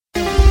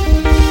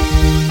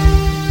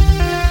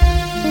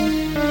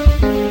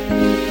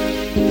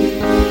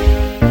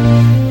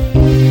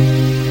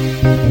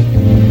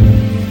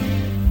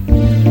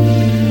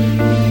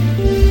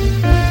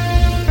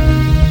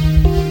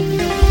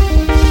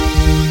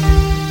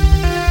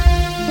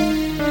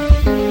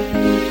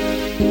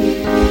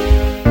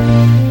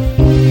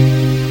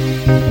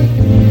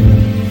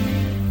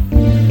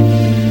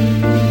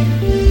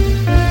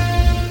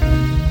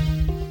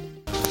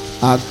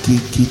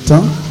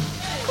tán.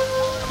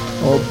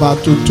 Ọba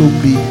tó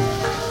tóbi.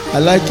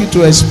 I'd like you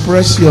to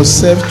express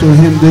yourself to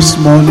him this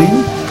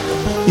morning.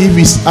 If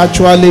he's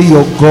actually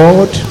your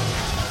God,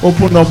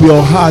 open up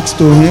your heart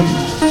to him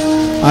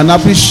and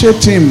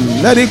appreciate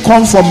him. Let it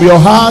come from your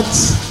heart.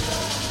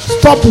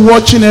 Stop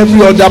watching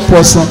every other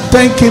person.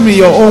 Thank him in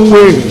your own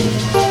way.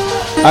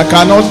 I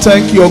cannot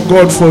thank your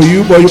God for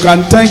you, but you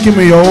can thank him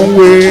in your own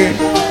way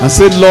and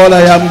say, Lord,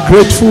 I am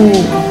grateful.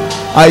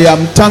 I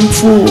am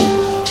thankful.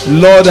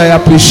 Lord, I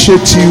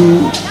appreciate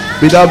you.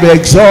 Be thou be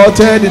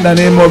exalted in the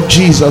name of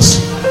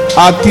Jesus.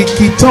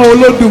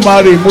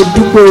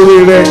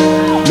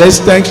 Let's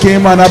thank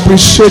him and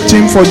appreciate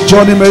him for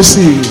Johnny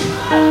Mercy.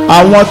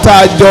 Àwọn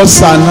tá a jọ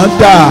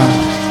sànádà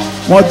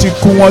wọ́n ti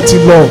kú wọ́n ti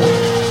lọ.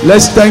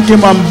 Let's thank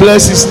him and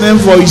bless his name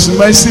for his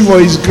mercy, for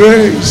his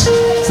grace,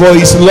 for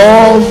his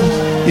love.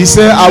 He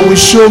said, I will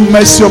show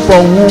mercy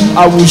upon whom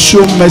I will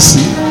show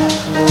mercy.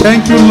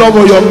 Thank you, Lord,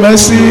 for your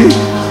mercy.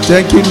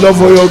 Thank you, Lord,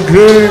 for your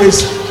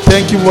grace.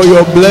 Thank you for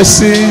your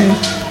blessing.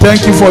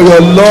 Thank you for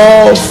your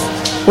love.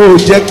 Oh,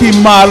 jẹ́ kí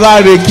máa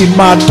ráre kí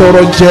máa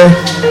tọrọ jẹ.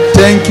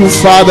 Thank you,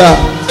 Father.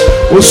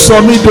 Ó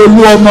sọ mí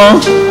dolú ọmọ.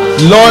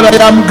 Lord, I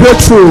am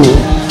grateful.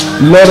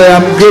 Lord, I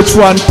am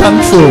grateful and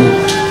thankful.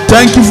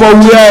 Thank you for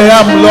where I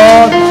am,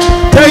 Lord.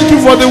 Thank you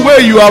for the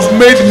way you have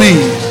made me.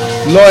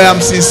 Lord, I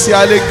am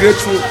sincerely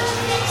grateful.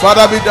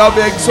 Father, be thou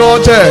be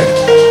exalted.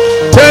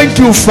 Thank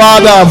you,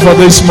 Father, for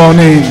this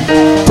morning.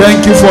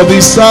 Thank you for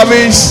this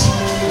service.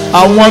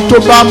 Àwọn tó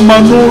bá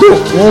mọnú rò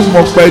wọ́n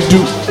mọ̀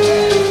pẹ̀lú.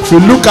 If you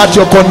look at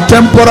your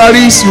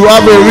contemporaries, you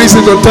have a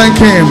reason to thank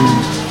him.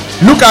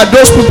 Look at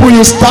those people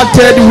you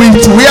started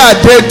with. Where are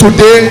they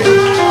today?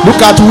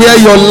 Look at where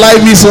your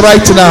life is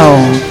right now.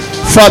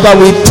 Father,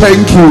 we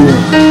thank you.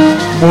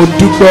 Mo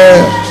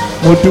dúpẹ́,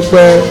 mo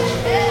dúpẹ́.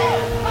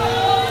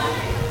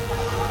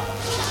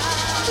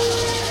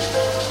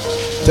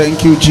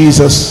 Thank you,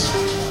 Jesus.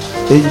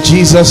 In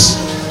Jesus'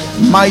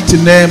 mighty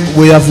name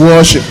we have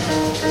worship.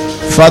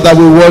 Father,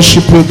 we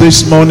worship you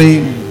this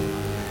morning.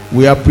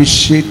 We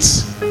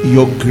appreciate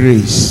your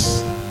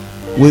grace.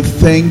 We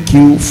thank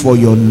you for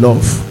your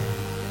love.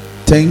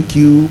 Thank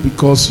you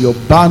because your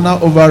banner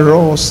over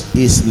us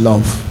is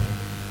love.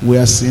 We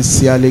are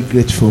sincerely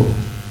grateful.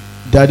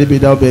 Daddy, be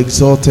thou be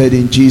exalted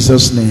in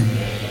Jesus' name.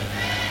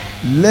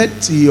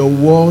 Let your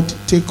word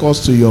take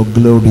us to your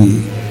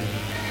glory.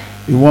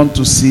 We want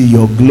to see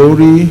your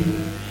glory.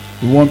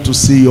 We want to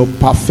see your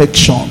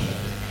perfection.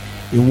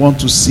 We want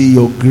to see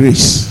your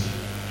grace.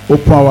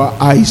 Open our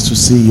eyes to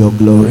see your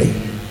glory.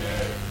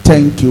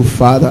 Thank you,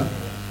 Father.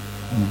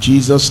 In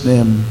Jesus'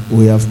 name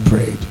we have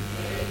prayed.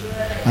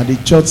 And the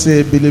church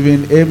say,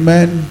 believing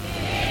amen.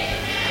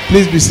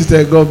 Please be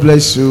seated. God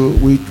bless you.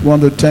 We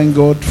want to thank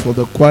God for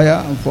the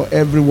choir and for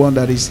everyone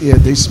that is here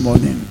this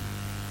morning.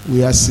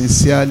 We are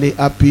sincerely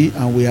happy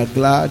and we are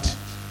glad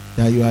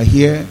that you are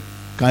here.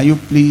 Can you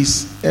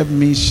please help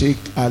me shake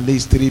at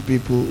least 3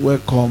 people?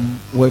 Welcome,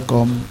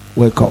 welcome,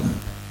 welcome.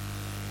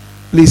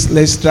 Please,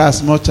 let's try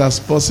as much as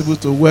possible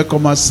to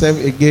welcome ourselves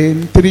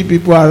again. 3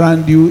 people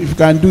around you. If you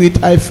can do it,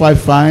 high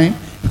five, fine.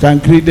 If you can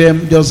greet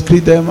them, just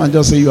greet them and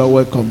just say you are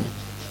welcome.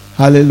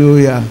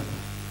 Hallelujah.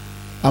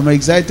 I'm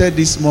excited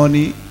this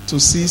morning to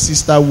see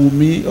Sister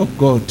Wumi of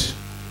God.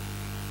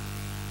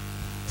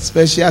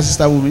 Special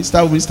Sister Wumi. Sister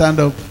Wumi, stand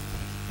up.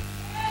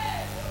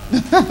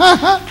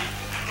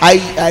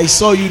 I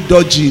saw you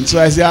dodging, so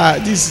I said,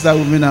 this is Sister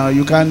Wumi now.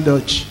 You can't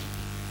dodge.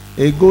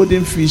 A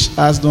golden fish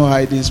has no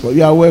hiding spot.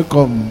 You are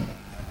welcome.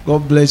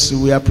 God bless you.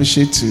 We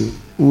appreciate you.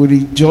 We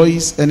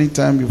rejoice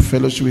anytime you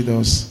fellowship with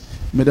us.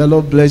 May the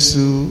Lord bless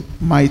you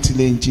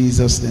mightily in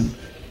Jesus' name.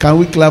 Can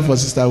we clap for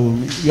Sister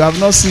Wumi? You have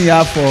not seen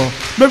her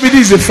for, maybe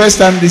this is the first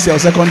time this year or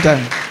second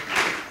time.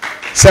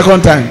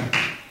 Second time.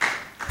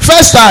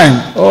 First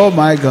time. Oh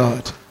my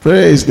God.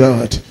 Praise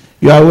God.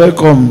 You are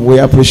welcome. We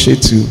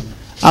appreciate you.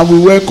 And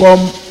we welcome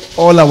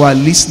all our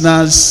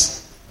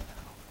listeners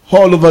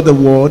all over the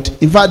world.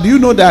 In fact, do you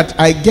know that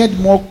I get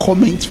more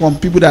comments from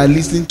people that are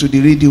listening to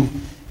the radio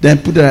than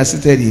people that are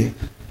seated here?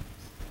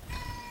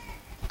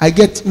 I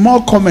get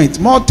more comments,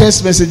 more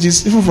text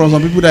messages, even from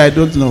some people that I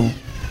don't know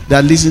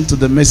that listen to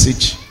the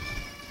message.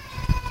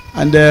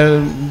 And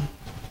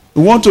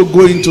we want to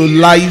go into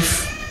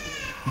live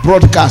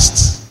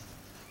broadcasts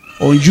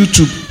on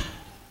YouTube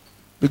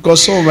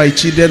because some of my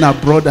children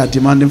abroad are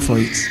demanding for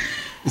it.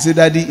 They say,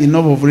 Daddy,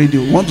 enough of radio.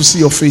 We want to see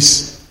your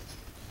face.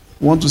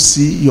 We want to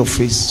see your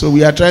face. So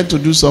we are trying to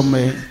do some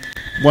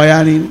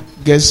wiring,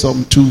 get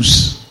some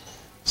tools.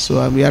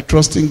 So we are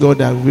trusting God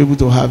that we'll be able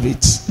to have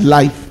it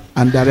live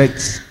and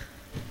direct.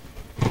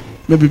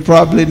 Maybe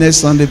probably next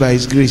Sunday by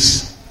His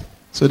grace.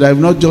 So that it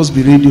will not just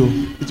be radio.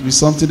 It will be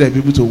something that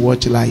people to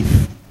watch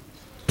live.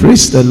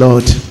 Praise the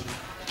Lord.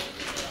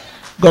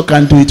 God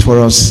can do it for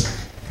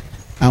us.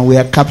 And we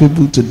are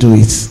capable to do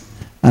it.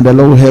 And the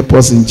Lord will help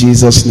us in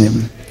Jesus'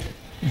 name.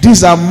 This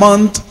is a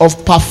month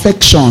of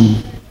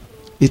perfection.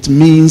 It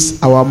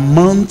means our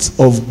month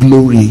of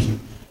glory.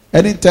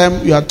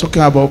 Anytime you are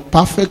talking about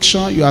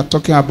perfection, you are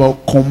talking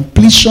about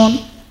completion,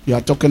 you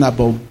are talking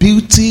about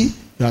beauty,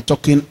 you are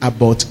talking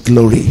about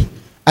glory.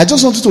 I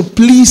just want you to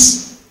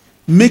please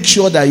make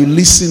sure that you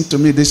listen to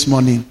me this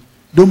morning.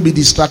 Don't be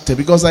distracted,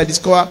 because I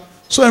discover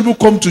some people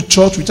come to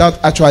church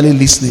without actually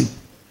listening.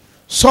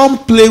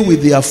 Some play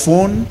with their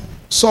phone,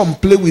 some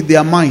play with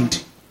their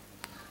mind.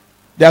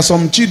 There are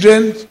some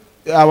children,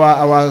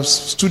 our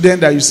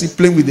students that you see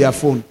playing with their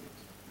phone.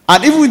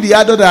 And even with the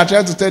adults that are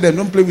trying to tell them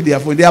don't play with their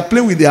phone, they are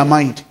playing with their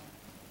mind.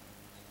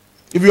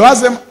 If you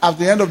ask them at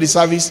the end of the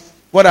service,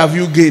 what have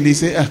you gained? They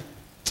say,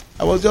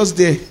 I was just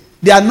there.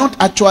 They are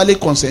not actually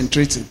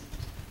concentrating.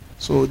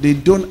 So they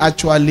don't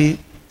actually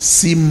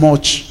see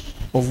much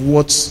of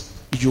what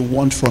you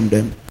want from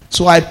them.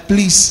 So I'm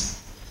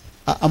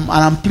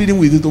pleading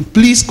with you to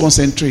please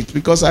concentrate,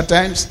 because at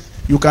times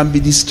you can be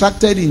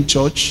distracted in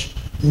church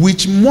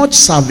with much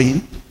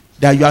serving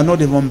that you are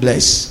not even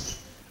blessed.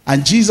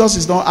 And Jesus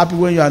is not happy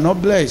when you are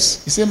not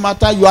blessed. He said,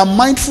 Martha, you are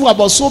mindful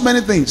about so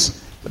many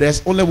things, but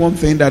there's only one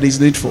thing that is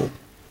needful,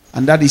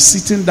 and that is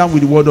sitting down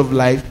with the word of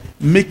life,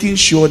 making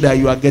sure that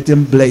you are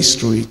getting blessed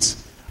through it.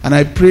 And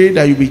I pray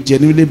that you'll be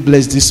genuinely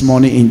blessed this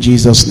morning in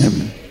Jesus'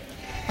 name.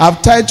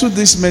 I've titled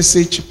this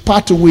message,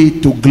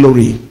 Pathway to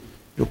Glory.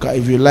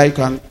 If you like,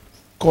 you can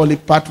call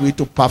it Pathway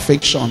to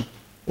Perfection,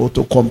 or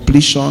to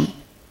Completion,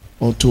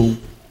 or to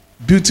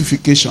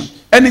Beautification.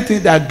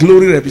 Anything that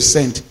glory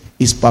represents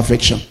is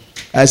perfection.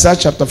 Isaiah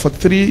chapter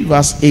 43,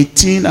 verse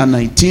 18 and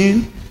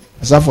 19.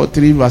 Isaiah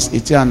 43, verse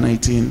 18 and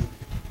 19.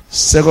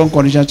 2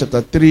 Corinthians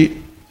chapter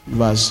 3,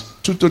 verse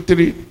 2 to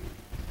 3.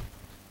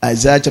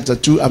 Isaiah chapter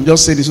 2. I'm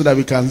just saying this so that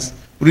we can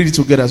read it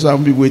together, so I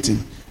won't be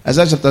waiting.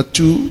 Isaiah chapter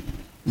 2,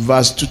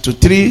 verse 2 to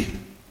 3.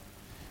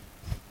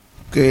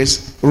 Okay,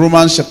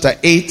 Romans chapter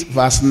 8,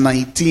 verse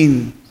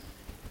 19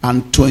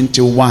 and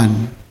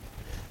 21.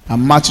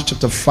 And Matthew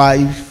chapter 5,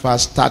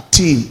 verse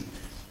 13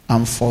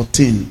 and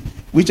 14.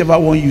 Whichever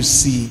one you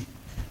see.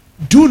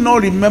 Do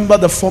not remember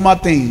the former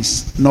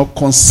things, nor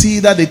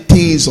consider the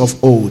things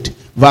of old.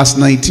 Verse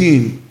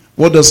 19.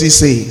 What does he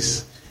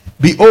say?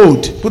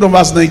 Behold, put on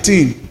verse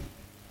 19.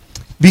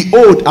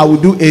 Behold, I will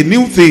do a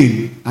new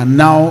thing, and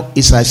now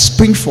it shall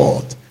spring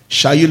forth.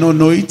 Shall you not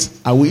know it?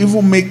 I will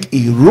even make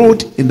a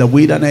road in the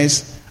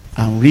wilderness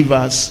and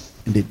rivers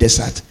in the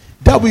desert.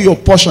 That will be your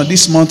portion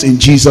this month in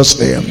Jesus'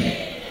 name.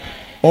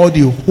 All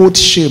the old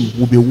shame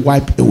will be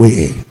wiped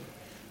away.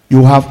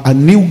 You have a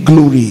new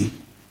glory,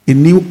 a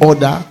new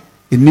order,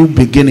 a new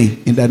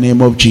beginning in the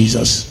name of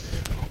Jesus.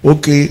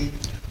 Okay.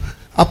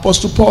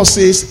 Apostle Paul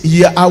says,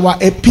 "Ye are our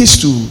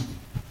epistle,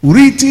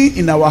 written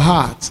in our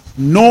heart,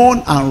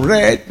 known and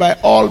read by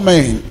all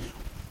men."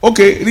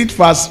 Okay, read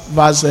verse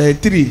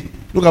 3.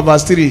 Look at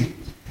verse 3.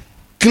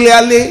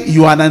 Clearly,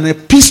 you are an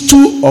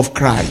epistle of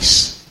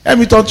Christ. Let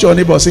me talk to your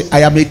neighbor. Say,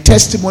 I am a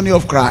testimony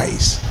of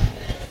Christ.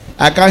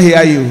 I can't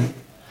hear you.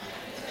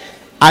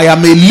 I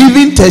am a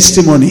living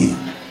testimony.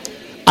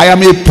 I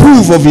am a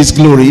proof of his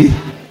glory.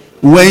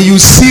 When you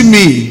see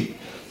me,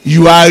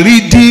 you are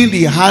reading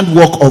the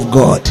handwork of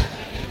God.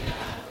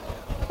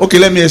 Okay,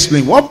 let me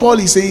explain. What Paul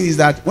is saying is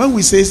that when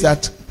we say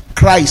that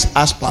Christ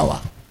has power,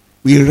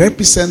 we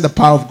represent the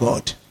power of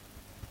God.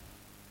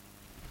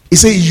 He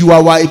says, you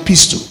are our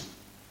epistle.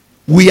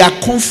 We are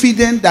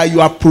confident that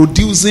you are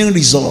producing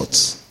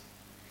results.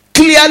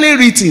 Clearly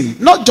written,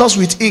 not just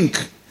with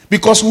ink.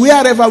 Because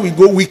wherever we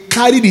go, we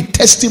carry the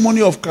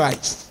testimony of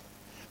Christ.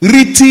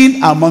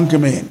 Written among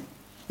men.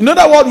 In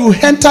other words,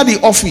 you enter the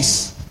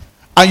office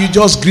and you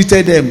just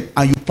greeted them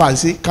and you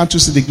pass. Say, can't you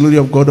see the glory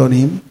of God on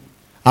him?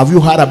 Have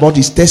you heard about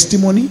his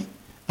testimony?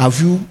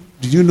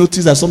 Did you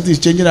notice that something is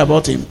changing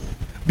about him?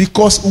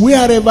 Because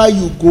wherever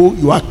you go,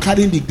 you are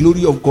carrying the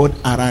glory of God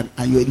around,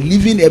 and you're a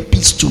living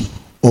epistle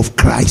of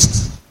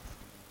Christ.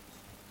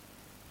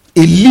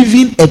 A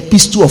living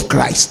epistle of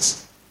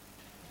Christ.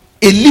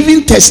 A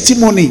living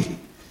testimony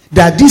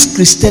that this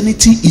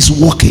Christianity is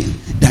working,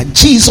 that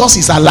Jesus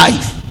is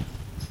alive.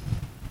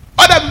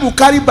 Other people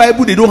carry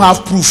Bible, they don't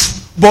have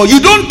proof. But you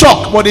don't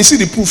talk, but they see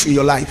the proof in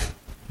your life.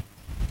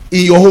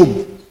 In your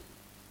home.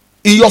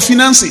 In your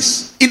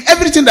finances. In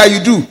everything that you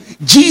do.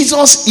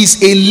 Jesus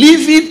is a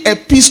living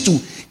epistle.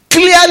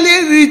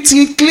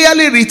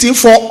 Clearly written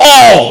for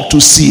all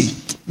to see.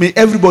 May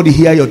everybody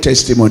hear your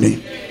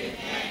testimony.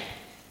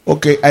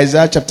 Okay,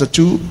 Isaiah chapter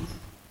 2.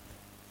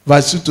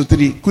 Verse 2 to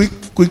 3.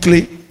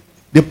 Quickly.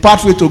 The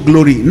pathway to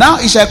glory. Now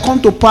it shall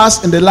come to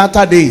pass in the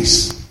latter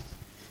days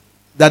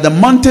that the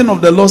mountain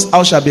of the Lord's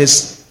house shall be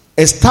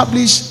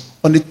established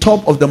on the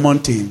top of the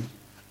mountain,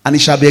 and it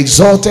shall be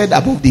exalted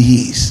above the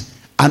hills,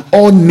 and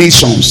all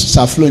nations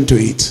shall flow into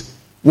it.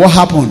 What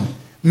happened?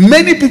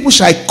 Many people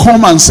shall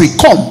come and say,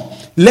 come,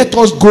 let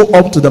us go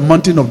up to the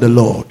mountain of the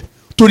Lord,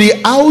 to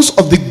the house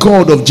of the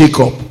God of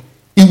Jacob.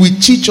 He will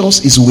teach us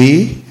his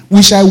way.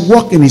 We shall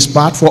walk in his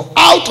path, for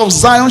out of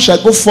Zion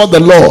shall go forth the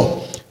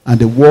law, and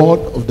the word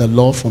of the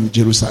Lord from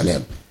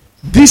Jerusalem.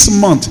 This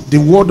month, the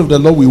word of the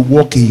Lord will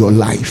walk in your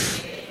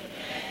life.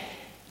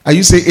 Are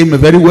you saying amen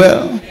very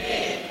well?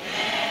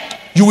 Amen.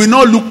 You will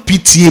not look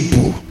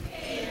pitiable,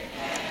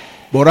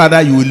 but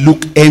rather you will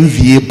look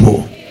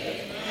enviable.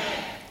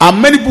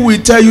 And many people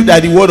will tell you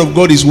that the word of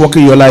God is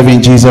working in your life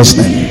in Jesus'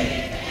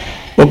 name.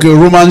 Okay,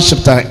 Romans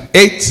chapter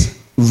 8,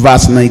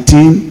 verse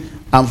 19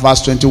 and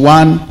verse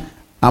 21,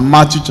 and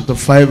Matthew chapter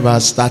 5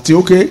 verse 30.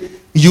 Okay,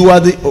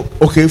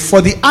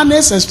 for the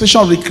earnest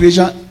expression of the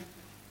creation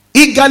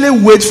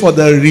eagerly wait for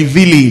the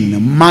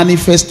revealing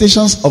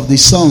manifestations of the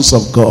sons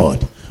of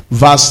God.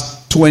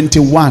 Verse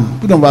 21.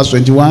 Put on verse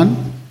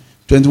 21.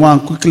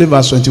 21, quickly,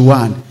 verse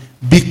 21.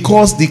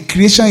 Because the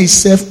creation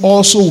itself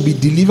also will be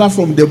delivered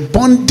from the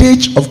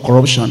bondage of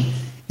corruption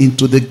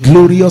into the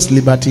glorious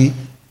liberty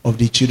of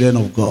the children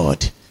of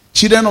God.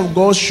 Children of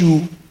God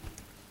should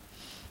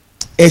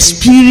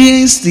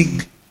experience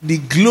the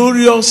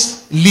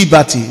glorious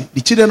liberty.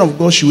 The children of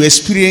God should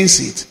experience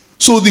it.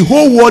 So the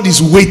whole world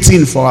is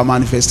waiting for our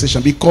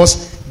manifestation,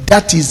 because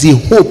that is the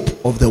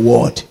hope of the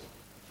world.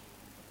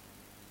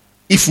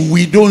 If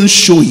we don't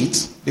show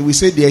it, they will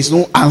say there is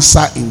no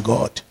answer in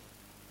God.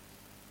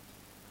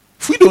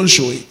 If we don't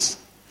show it,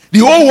 the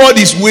whole world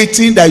is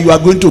waiting that you are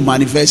going to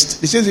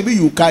manifest. They say, maybe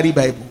you carry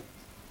Bible,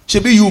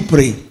 maybe you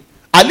pray.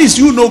 At least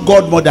you know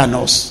God more than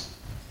us.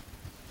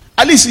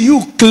 At least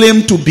you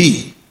claim to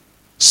be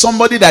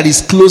somebody that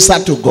is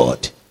closer to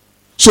God.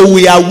 So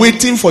we are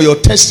waiting for your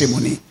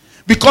testimony,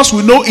 because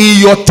we know in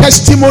your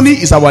testimony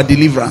is our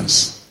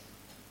deliverance.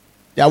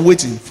 They are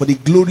waiting for the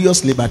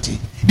glorious liberty.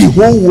 The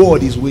whole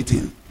world is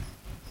waiting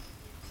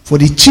for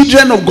the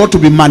children of God to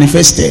be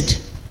manifested,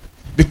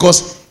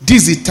 because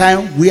this is the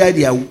time where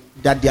they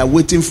are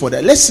waiting for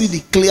that. Let's see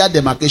the clear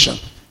demarcation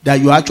that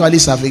you are actually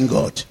serving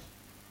God.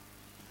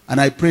 And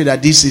I pray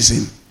that this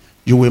season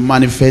you will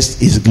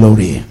manifest his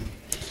glory.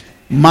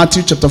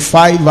 Matthew chapter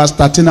 5 verse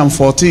 13 and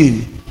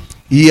 14.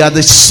 Ye are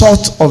the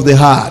salt of the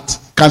heart.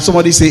 Can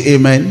somebody say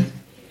amen?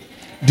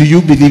 Do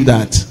you believe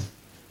that?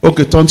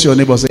 Okay, turn to your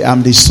neighbor and say,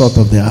 I'm the salt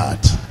of the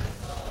heart.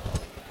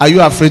 Are you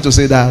afraid to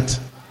say that?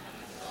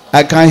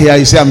 I can't hear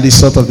you. Say, I'm the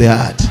salt of the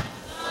heart.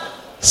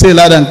 Say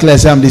loud and clear,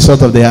 say, I'm the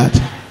salt of the heart.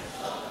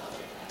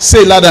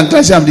 Say loud and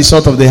clear, say, I'm the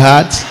salt of the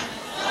heart.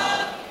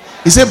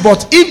 He said,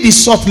 but if the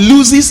salt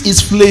loses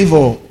its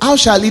flavor, how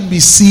shall it be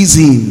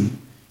seasoned?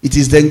 It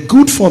is then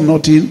good for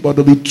nothing, but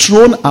to be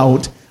thrown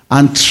out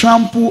and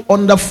trampled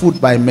underfoot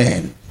by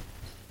men.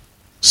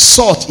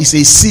 Salt is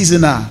a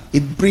seasoner.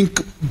 It brings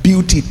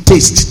beauty,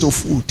 taste to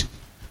food.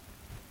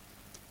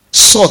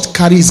 Salt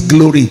carries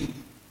glory.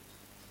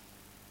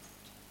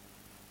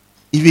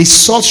 If a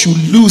salt should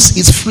lose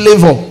its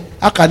flavor,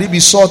 how can it be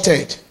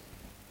salted?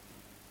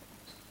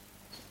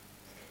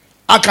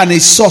 How can a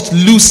salt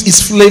lose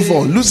its flavor,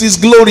 lose its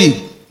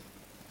glory?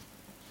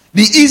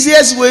 The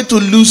easiest way to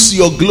lose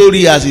your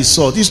glory as a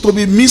salt is to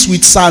be mixed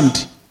with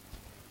sand.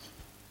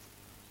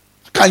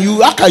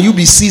 How can you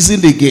be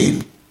seasoned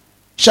again?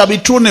 Shall be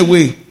thrown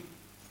away.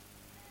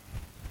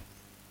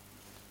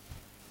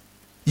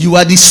 You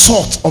are the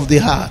salt of the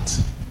heart.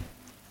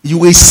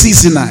 You are a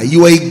seasoner.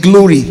 You are a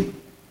glory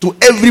to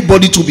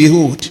everybody to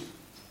behold.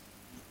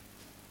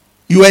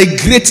 You are a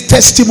great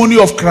testimony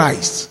of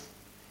Christ.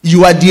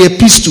 You are the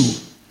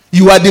epistle.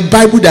 You are the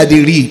Bible that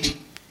they read.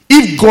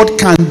 If God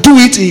can do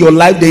it in your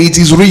life, then it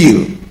is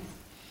real.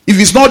 If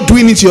he's not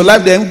doing it in your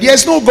life, then there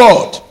is no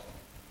God.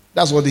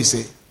 That's what they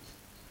say.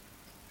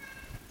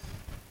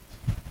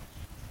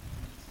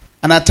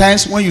 And at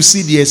times, when you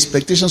see the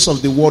expectations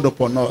of the world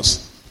upon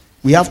us,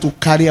 we have to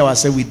carry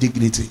ourselves with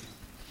dignity.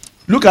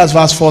 Look at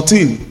verse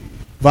 14.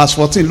 Verse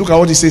 14, look at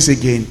what it says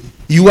again.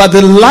 You are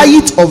the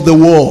light of the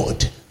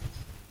world.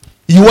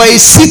 You are a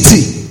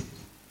city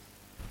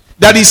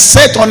that is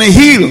set on a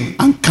hill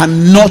and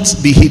cannot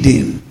be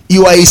hidden.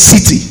 You are a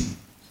city.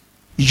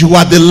 You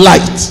are the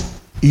light.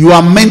 You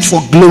are meant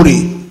for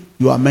glory.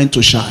 You are meant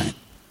to shine.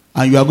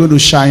 And you are going to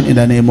shine in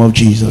the name of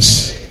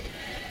Jesus.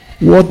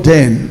 What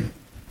then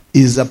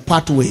is the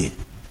pathway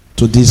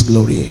to this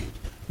glory?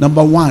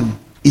 Number one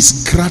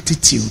is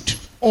gratitude.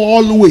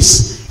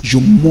 Always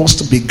you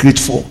must be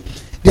grateful.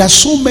 There are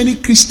so many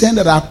Christians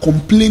that are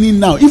complaining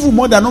now, even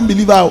more than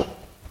unbelievers.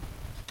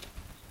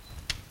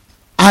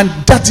 And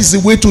that is the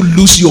way to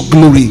lose your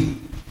glory.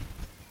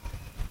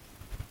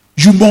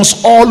 You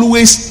must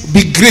always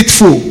be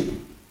grateful.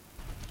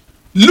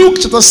 Luke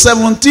chapter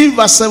 17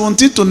 verse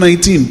 17 to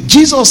 19.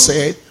 Jesus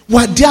said,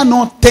 were there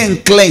not 10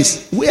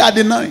 cleansed? Where are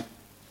the 9?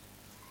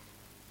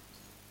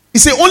 He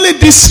said, only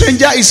this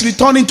stranger is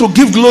returning to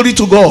give glory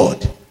to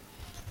God.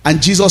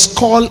 And Jesus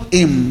called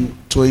him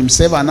to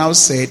himself and now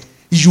said,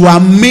 you are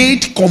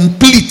made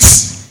complete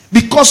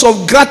because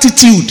of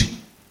gratitude.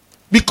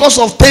 Because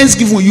of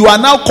thanksgiving, you are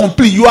now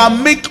complete. You are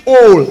made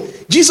whole.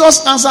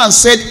 Jesus answered and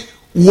said,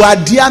 were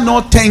there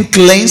not 10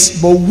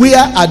 cleansed? But where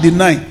are the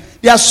 9?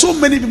 There are so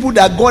many people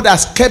that God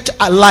has kept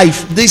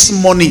alive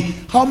this morning.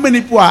 How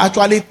many people are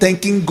actually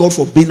thanking God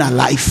for being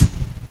alive?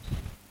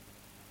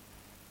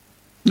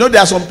 You know,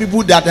 there are some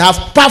people that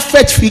have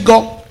perfect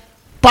figure,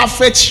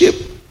 perfect shape,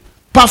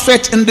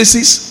 perfect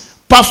indices,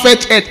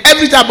 perfect head,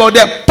 everything about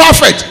them,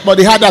 perfect, but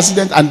they had an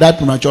accident and died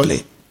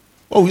prematurely.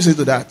 What will you say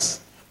to that?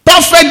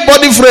 Perfect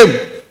body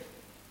frame.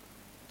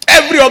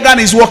 Every organ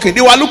is working.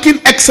 They were looking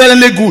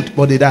excellently good,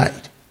 but they died.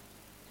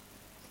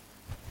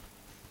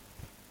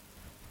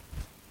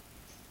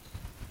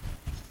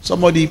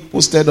 Somebody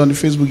posted on the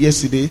Facebook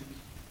yesterday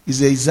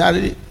It's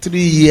exactly 3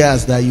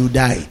 years that you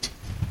died.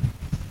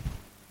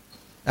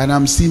 And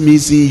I'm still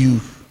missing you.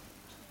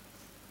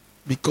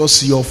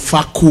 Because your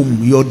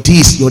vacuum, your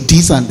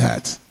this and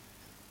that.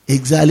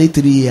 Exactly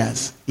 3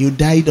 years. You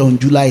died on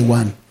July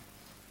 1.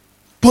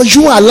 But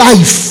you are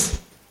alive.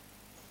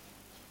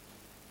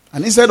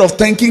 And instead of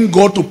thanking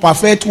God to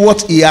perfect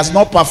what he has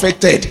not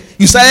perfected,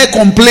 you started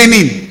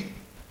complaining.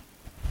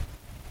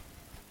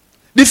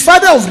 The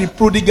father of the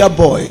prodigal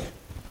boy,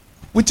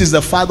 which is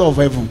the father of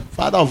heaven,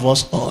 father of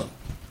us all,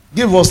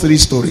 gave us 3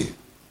 stories.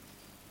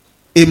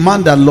 A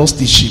man that lost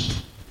his sheep,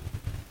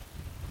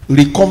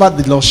 recovered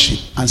the lost sheep,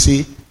 and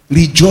say,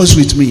 rejoice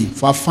with me,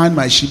 for I find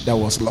my sheep that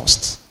was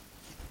lost.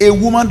 A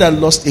woman that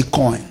lost a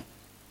coin,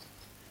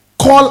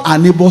 call our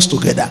neighbors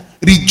together,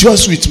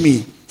 rejoice with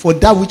me, for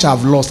that which I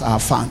have lost I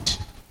have found.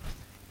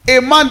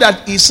 A man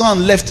that his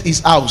son left his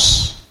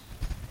house,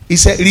 he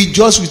said,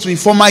 rejoice with me,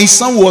 for my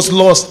son was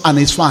lost and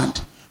is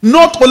found.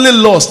 Not only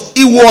lost,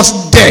 he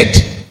was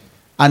dead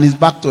and is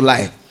back to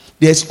life.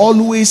 There's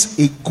always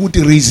a good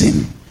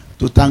reason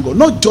to thank God.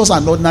 Not just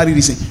an ordinary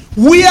reason.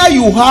 Where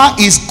you are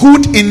is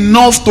good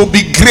enough to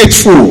be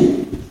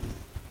grateful.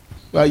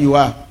 Where you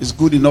are is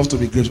good enough to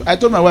be grateful. I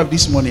told my wife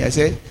this morning, I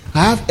said,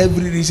 I have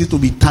every reason to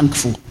be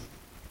thankful.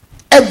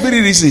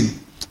 Every reason.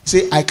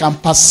 Say, I can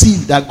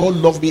perceive that God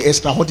loved me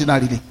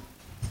extraordinarily.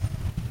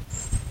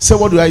 Say,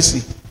 what do I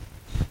see?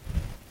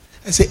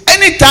 I say,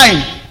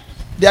 anytime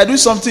they are doing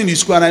something in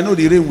school and I know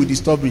the rain will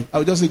disturb me, I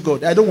will just say,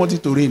 God, I don't want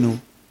it to rain. No.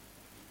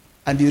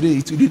 And the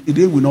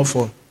rain will not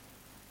fall.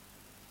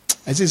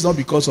 I say, it's not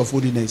because of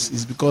holiness.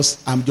 It's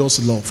because I'm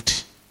just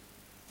loved.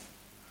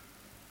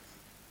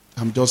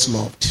 I'm just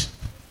loved.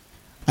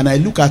 And I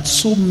look at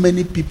so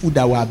many people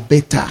that were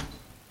better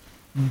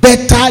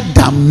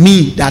than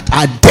me, that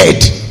are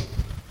dead.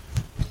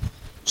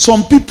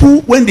 Some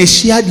people, when they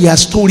share their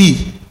story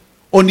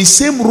on the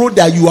same road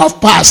that you have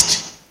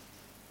passed,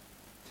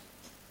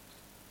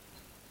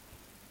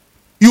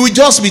 you will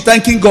just be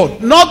thanking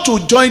God. Not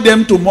to join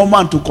them to murmur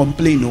and to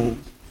complain. No.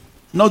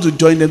 Not to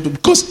join them to,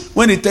 because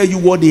when they tell you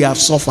what they have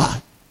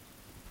suffered,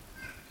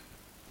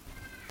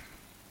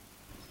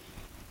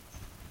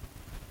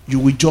 you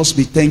will just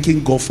be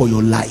thanking God for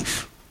your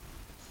life.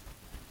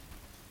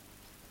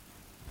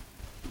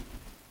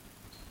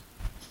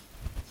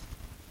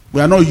 We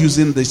are not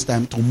using this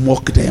time to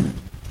mock them.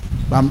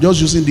 But I'm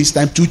just using this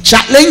time to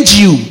challenge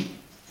you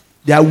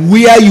that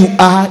where you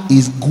are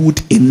is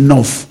good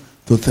enough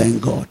to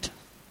thank God.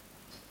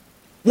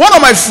 One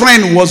of my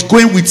friends was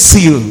going with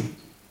seal.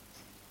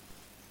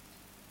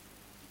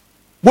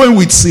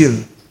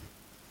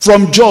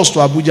 From Jos to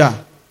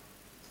Abuja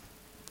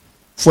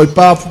for a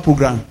powerful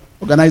program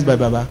organized by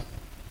Baba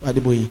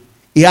Adeboye.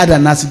 He had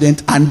an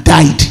accident and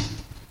died.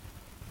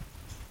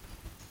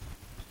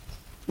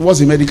 He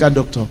was a medical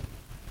doctor.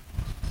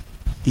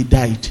 He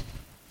died.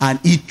 And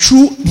he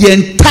threw the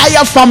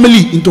entire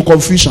family into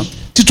confusion.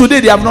 Till today,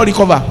 they have not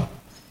recovered.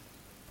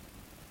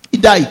 He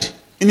died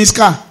in his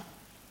car.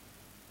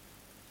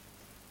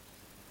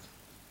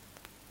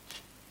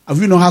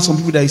 Have you not heard some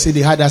people that say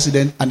they had an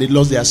accident and they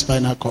lost their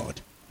spinal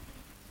cord?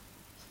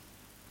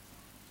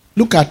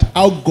 Look at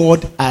how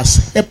God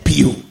has helped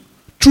you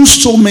through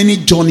so many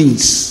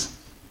journeys.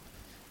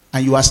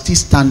 And you are still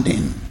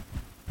standing.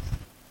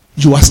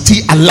 You are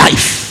still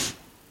alive.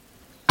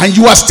 And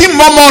you are still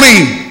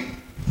murmuring.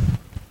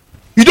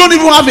 You don't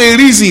even have a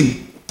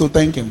reason to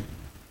thank him.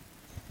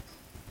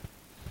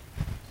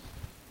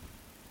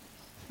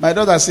 My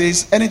daughter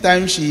says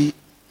anytime she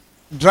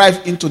drives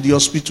into the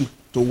hospital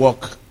to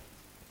work,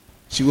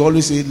 she will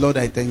always say, Lord,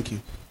 I thank you.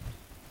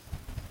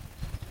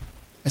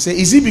 I say,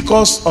 is it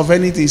because of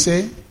anything? He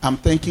say, I'm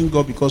thanking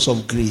God because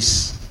of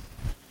grace.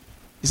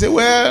 He said,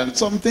 well,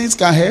 some things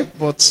can help,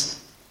 but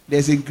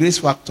there's a grace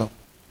factor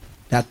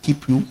that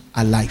keep you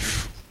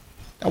alive.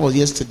 That was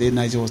yesterday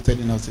night. He was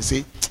telling us, they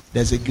say,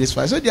 there's a grace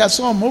factor. I said, there are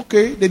some,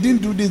 okay, they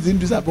didn't do this,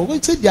 didn't do that. But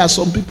he said, there are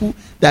some people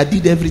that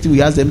did everything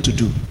we asked them to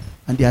do,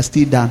 and they are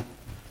still done.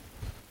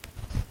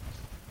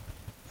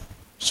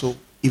 So,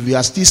 if you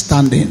are still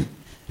standing,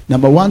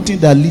 number one thing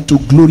that leads to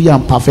glory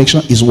and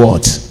perfection is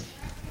what?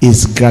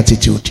 Is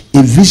gratitude.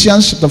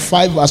 Ephesians chapter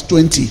 5 verse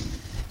 20.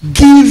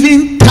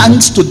 Giving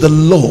thanks to the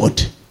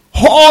Lord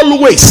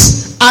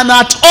always and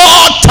at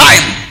all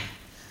time.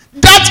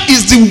 That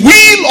is the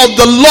will of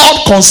the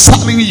Lord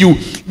concerning you.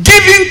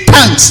 Giving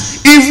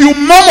thanks. If you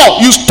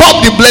murmur, you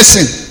stop the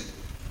blessing.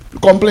 You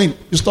complain,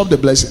 you stop the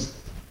blessing.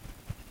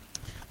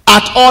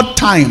 At all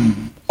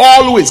time,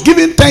 always.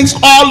 Giving thanks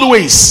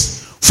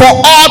always for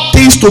all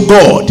things to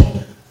God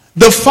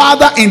the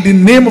Father in the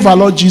name of our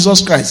Lord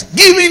Jesus Christ.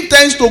 Giving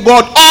thanks to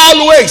God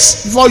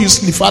always. Before you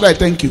sleep, Father, I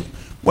thank you.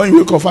 When you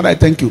wake up, Father, I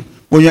thank you.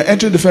 When you're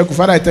entering the vehicle,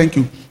 Father, I thank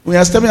you. When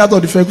you're stepping out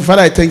of the vehicle,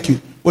 Father, I thank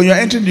you. When you're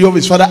entering the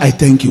office, Father, I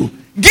thank you.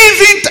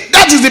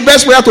 That is the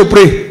best way to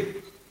pray.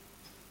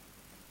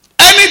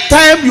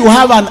 Anytime you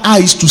have an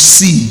eyes to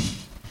see,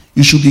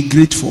 you should be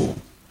grateful.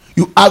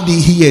 You have the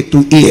ear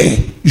to hear,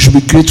 you should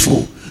be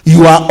grateful.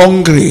 You are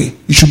hungry,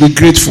 you should be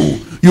grateful.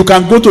 You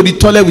can go to the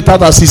toilet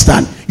without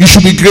assistance, you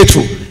should be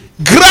grateful.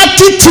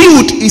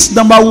 Gratitude is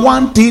number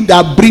one thing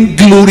that brings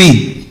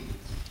glory.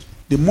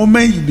 The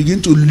moment you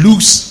begin to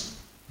lose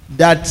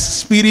that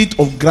spirit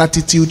of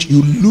gratitude,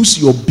 you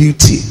lose your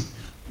beauty.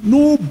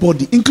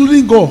 Nobody,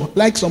 including God,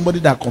 like somebody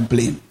that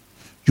complains.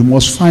 You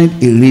must find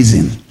a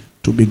reason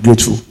to be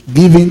grateful.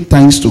 Giving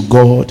thanks to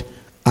God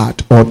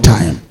at all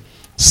times.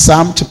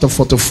 Psalm chapter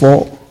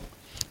 44,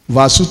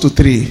 verse 2 to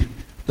 3.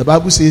 The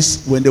Bible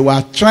says, when they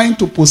were trying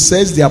to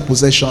possess their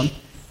possession,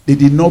 they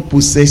did not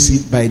possess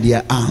it by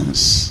their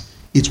hands.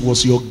 It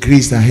was your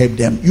grace that helped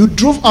them. You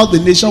drove out the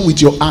nation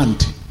with your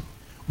hand,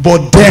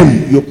 but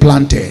them you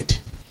planted.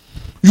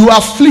 You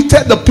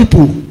afflicted the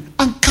people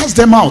and cast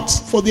them out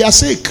for their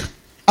sake.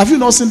 Have you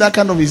not seen that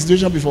kind of a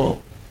situation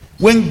before?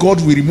 When God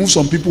will remove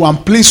some people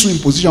and place you in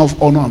position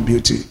of honor and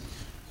beauty.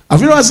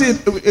 Have you not seen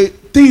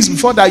things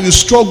before that you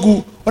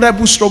struggle, other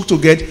people struggle to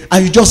get,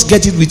 and you just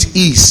get it with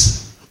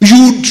ease?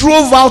 You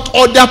drove out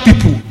other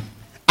people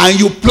and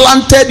you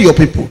planted your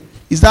people.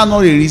 Is that not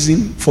a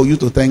reason for you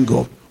to thank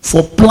God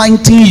for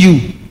planting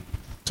you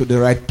to the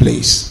right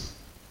place?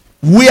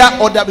 Where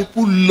other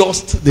people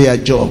lost their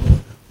job,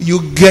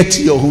 you get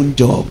your own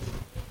job.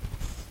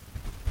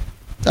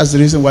 That's the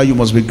reason why you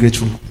must be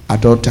grateful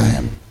at all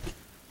time.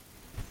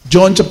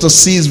 John chapter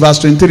 6 verse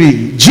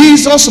 23.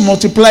 Jesus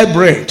multiplied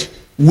bread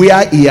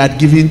where he had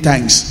given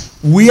thanks.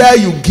 Where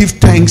you give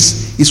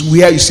thanks is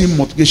where you see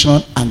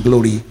multiplication and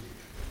glory.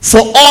 For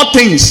all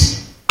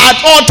things,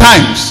 at all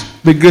times,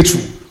 be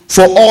grateful.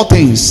 For all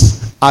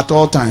things, at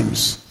all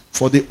times.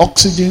 For the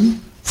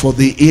oxygen, for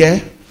the air,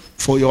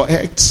 for your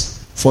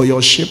eggs, for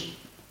your sheep,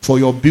 for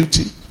your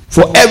beauty,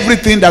 for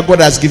everything that God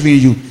has given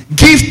you.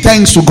 Give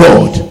thanks to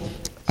God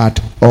at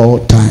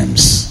all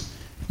times.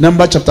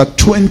 Number chapter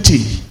 20,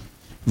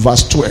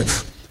 verse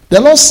 12.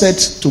 The Lord said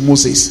to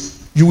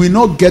Moses, you will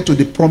not get to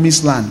the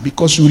promised land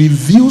because you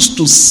refuse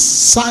to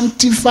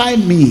sanctify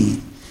me,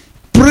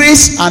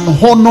 praise and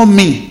honor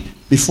me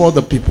before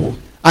the people.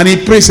 And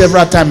he prayed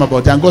several times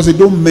about it. And God said,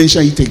 don't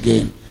mention it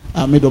again.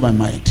 I made up my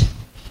mind.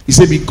 He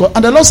said, because,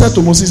 and the Lord said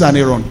to Moses and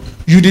Aaron,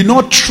 you did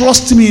not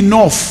trust me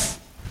enough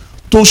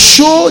to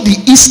show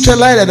the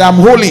Israelites that I'm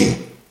holy.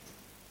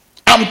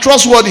 I'm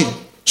trustworthy.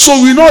 So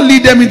we will not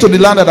lead them into the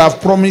land that I've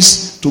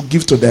promised to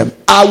give to them.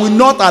 I will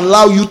not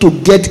allow you to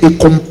get a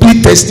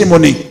complete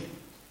testimony.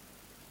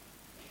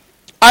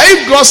 And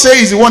if God says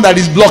he's the one that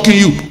is blocking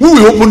you, who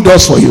will open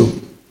doors for you?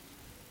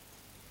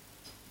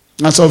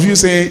 And some of you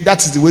say,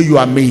 that is the way you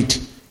are made.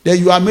 Then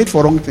you are made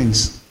for wrong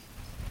things.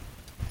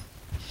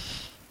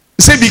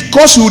 He said,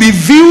 because you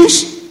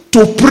refuse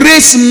to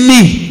praise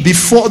me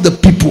before the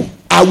people,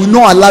 I will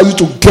not allow you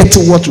to get to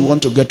what you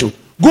want to get to.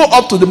 Go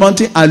up to the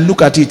mountain and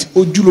look at it.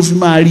 You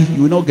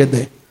will not get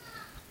there.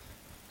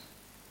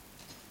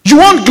 You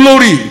want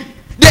glory?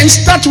 Then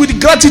start with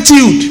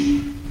gratitude.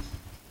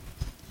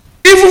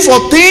 Even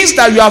for things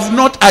that you have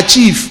not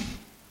achieved.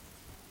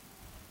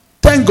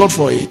 Thank God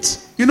for it.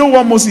 You know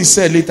what Moses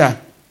said later?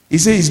 He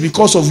said, it's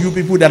because of you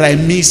people that I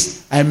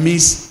miss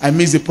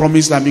the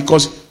promised land,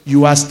 because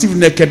you are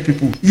stiff-necked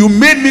people. You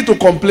made me to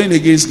complain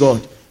against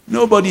God.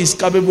 Nobody is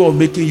capable of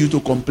making you to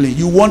complain.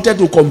 You wanted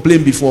to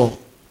complain before.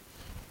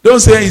 Don't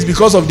say it's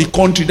because of the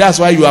country, that's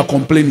why you are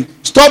complaining.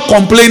 Stop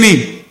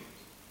complaining.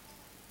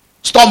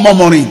 Stop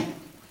murmuring.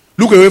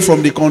 Look away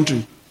from the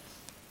country.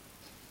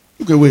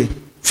 Look away.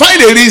 Find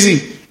a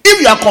reason.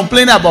 If you are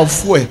complaining about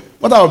fuel,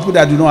 what about people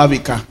that do not have a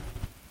car?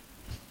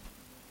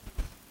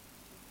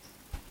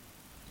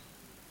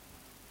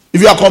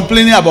 If you are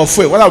complaining about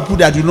fuel, what about people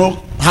that do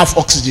not have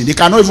oxygen? They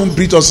cannot even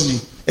breathe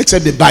oxygen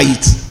except they buy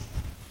it.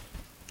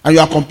 And you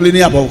are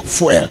complaining about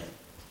fuel.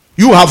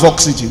 You have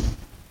oxygen.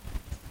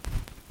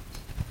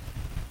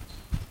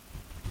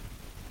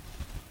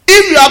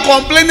 If you are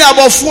complaining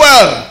about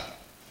fuel,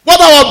 what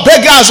about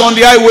beggars on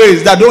the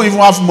highways that don't even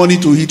have money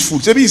to eat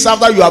food? Maybe it's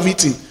after you have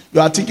eaten,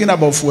 you are thinking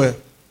about fuel.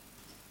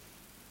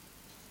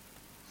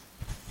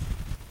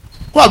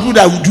 What about people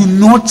that do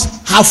not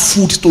have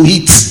food to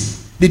eat?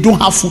 They don't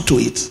have food to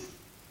eat.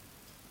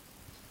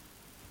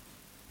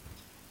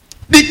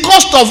 The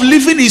cost of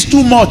living is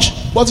too much.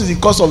 What is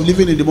the cost of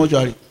living in the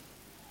mortuary?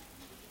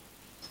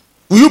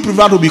 Will you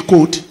prefer to be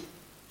cold?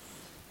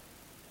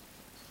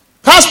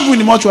 Ask people in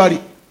the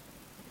mortuary.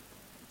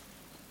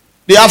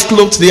 They have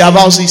clothes, they have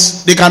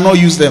houses, they cannot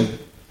use them.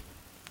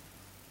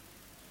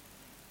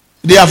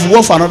 They have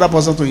worked for another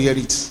person to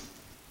inherit.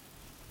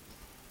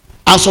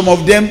 And some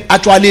of them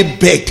actually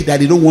beg that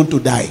they don't want to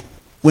die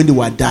when they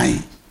were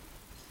dying.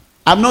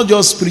 I'm not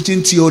just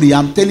preaching theory,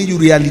 I'm telling you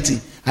reality.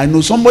 I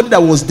know somebody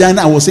that was dying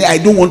and was saying,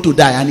 I don't want to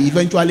die, and he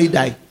eventually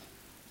died.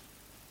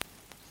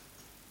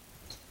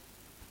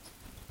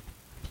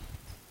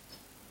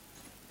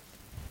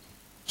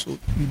 So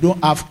you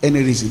don't have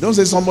any reason. Don't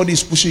say somebody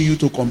is pushing you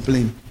to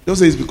complain. Don't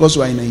say it's because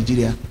you are in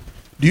Nigeria.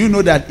 Do you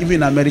know that even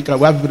in America,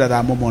 we have people that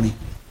have more money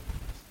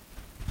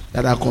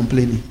that are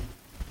complaining?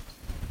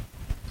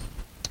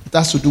 It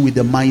has to do with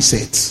the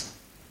mindset.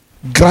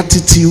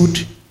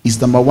 Gratitude is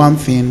the number one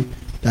thing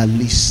that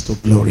leads to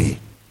glory.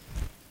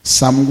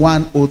 Psalm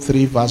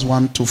 103 verse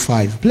 1 to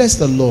 5. Bless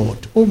the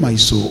Lord, O my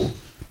soul.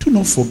 Do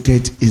not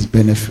forget his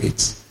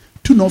benefits.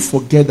 Do not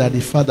forget that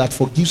the Father that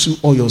forgives you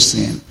all your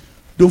sin.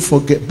 Don't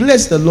forget.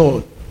 Bless the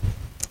Lord.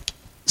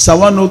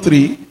 Psalm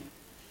 103,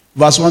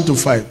 verse 1 to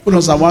 5. Put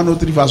on Psalm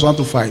 103, verse 1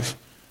 to 5.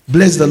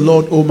 Bless the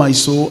Lord, O my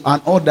soul,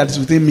 and all that is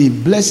within me.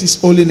 Bless his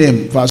holy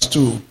name. Verse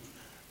 2.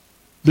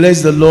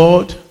 Bless the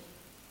Lord,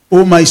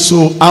 O my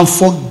soul, and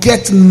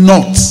forget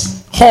not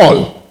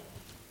all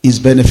his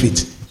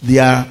benefits.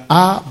 There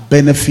are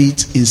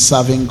benefits in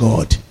serving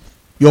God.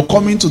 Your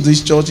coming to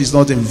this church is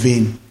not in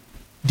vain.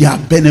 There are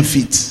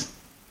benefits.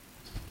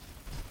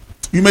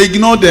 You may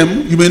ignore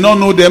them. You may not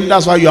know them.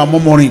 That's why you are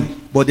murmuring.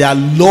 But there are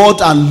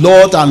lot and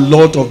lot and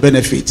lot of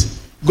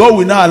benefits. God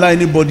will not allow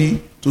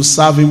anybody to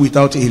serve him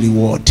without a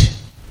reward.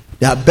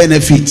 There are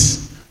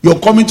benefits. Your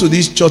coming to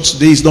this church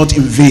today is not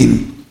in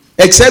vain.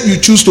 Except you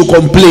choose to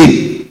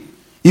complain.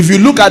 If you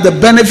look at the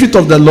benefit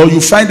of the Lord,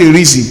 you find a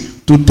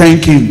reason to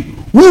thank him.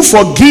 Who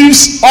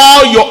forgives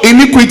all your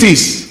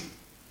iniquities?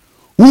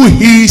 Who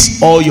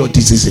heals all your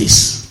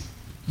diseases?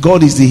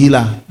 God is the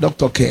healer.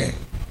 Dr. Care.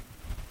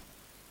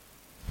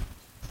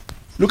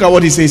 Look at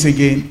what he says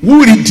again.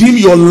 Who redeem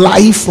your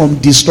life from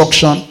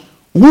destruction?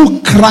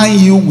 Who crown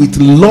you with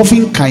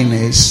loving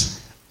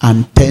kindness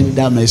and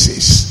tender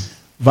mercies?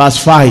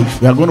 Verse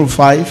 5. We are going to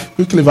 5.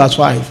 Quickly, verse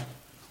 5.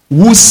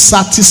 Who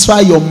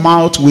satisfy your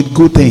mouth with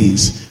good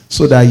things,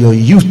 so that your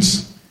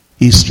youth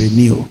is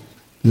renewed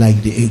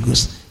like the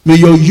eagles. May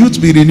your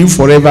youth be renewed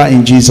forever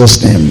in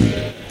Jesus'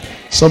 name.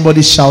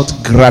 Somebody shout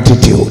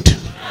gratitude.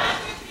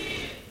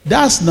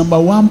 That's number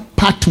one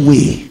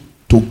pathway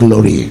to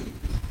glory.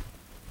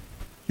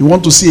 You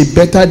want to see a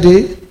better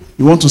day?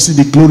 You want to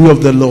see the glory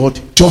of the Lord?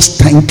 Just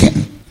thank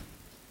him.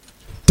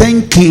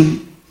 Thank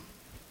him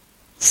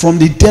from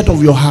the depth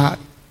of your heart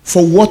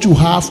for what you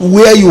have,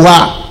 where you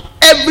are.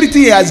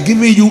 Everything he has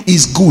given you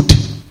is good.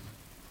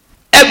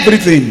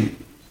 Everything.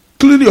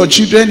 Including your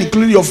children,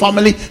 including your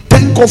family.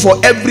 Thank God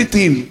for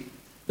everything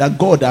that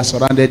God has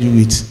surrounded you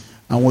with.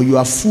 And when you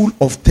are full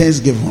of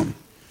thanksgiving,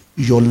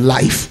 your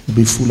life will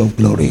be full of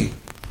glory.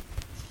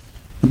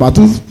 Number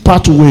two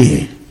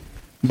pathway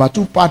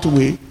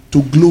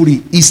to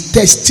glory is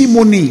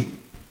testimony.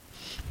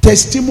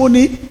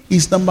 Testimony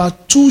is number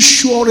two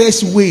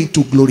surest way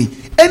to glory.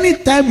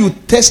 Anytime you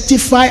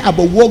testify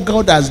about what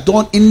God has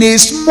done in a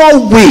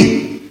small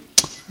way,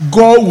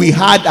 God will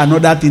add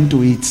another thing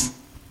to it.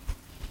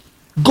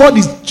 God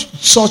is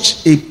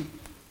such a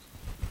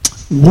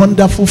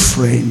wonderful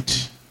friend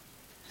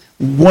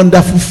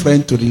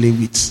to relate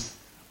with.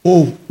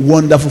 Oh,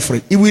 wonderful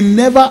friend. He will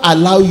never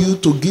allow you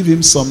to give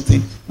him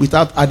something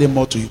without adding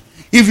more to you.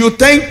 If you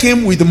thank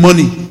him with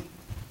money,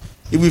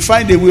 he will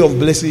find a way of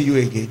blessing you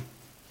again.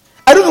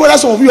 I don't know whether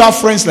some of you have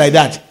friends like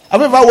that.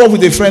 Have you ever worked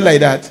with a friend like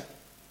that?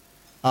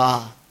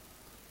 I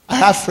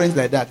had friends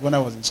like that when I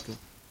was in school.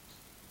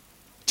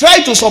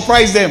 Try to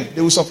surprise them.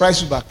 They will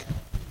surprise you back.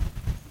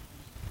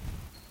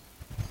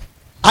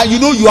 And you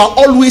know you are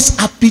always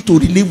happy to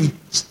relate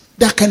with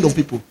that kind of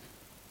people.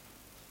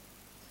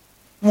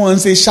 One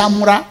say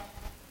Shamura.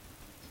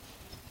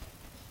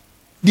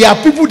 There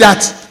are people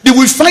that they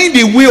will find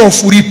a way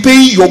of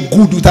repaying your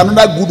good with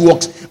another good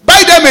works.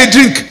 Buy them a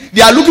drink.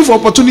 They are looking for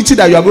opportunity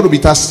that you are going to be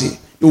thirsty.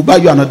 They will buy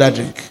you another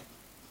drink.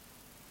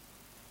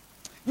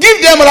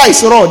 Give them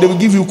rice raw. They will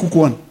give you cook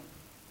one.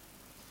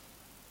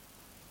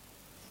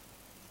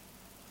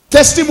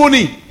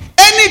 Testimony.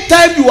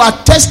 Anytime you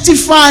are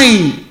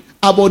testifying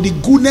about the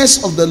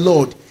goodness of the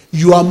Lord,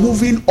 you are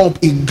moving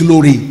up in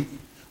glory.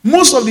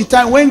 Most of the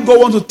time when God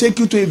wants to take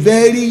you to a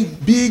very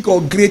big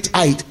or great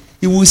height,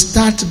 he will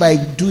start by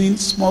doing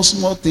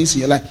small things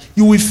in your life.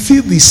 You will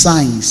feel the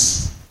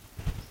signs.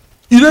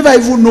 You never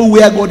even know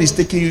where God is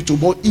taking you to,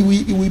 but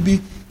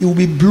it will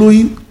be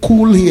blowing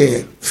cool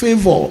air,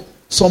 favor.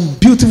 Some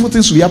beautiful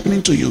things will be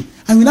happening to you.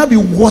 And you will now be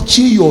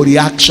watching your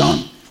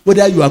reaction,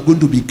 whether you are going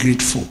to be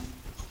grateful,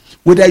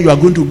 whether you are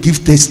going to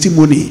give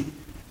testimony.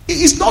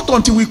 It's not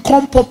until we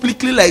come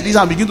publicly like this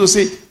and begin to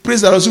say,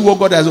 praise the Lord, see what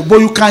God has done. But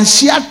you can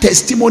share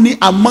testimony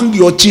among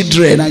your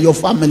children and your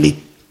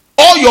family.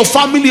 All your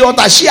family ought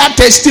to share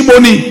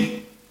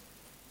testimony.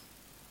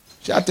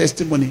 Share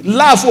testimony.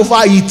 Laugh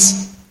over it.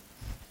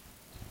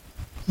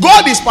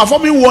 God is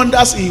performing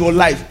wonders in your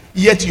life,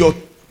 yet your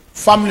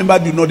family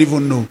member do not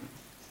even know.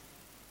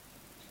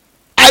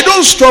 I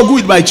don't struggle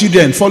with my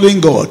children following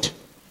God,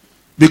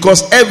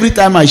 because every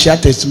time I share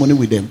testimony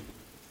with them,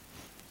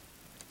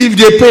 if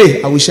they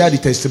pay, I will share the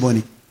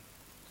testimony.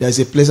 There's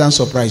a pleasant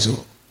surprise.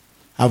 Oh,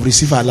 I've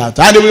received a lot.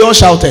 And we all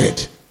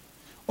shouted,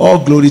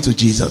 all glory to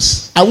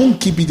Jesus. I won't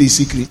keep it a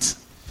secret.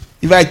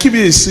 If I keep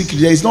it a secret,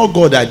 there is not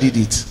God that did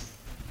it.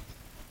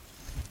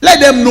 Let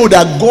them know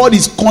that God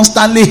is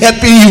constantly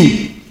helping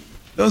you.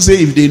 Don't say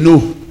if they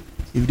know.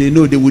 If they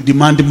know, they will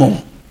demand more.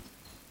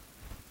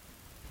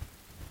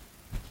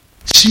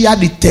 Share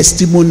the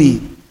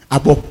testimony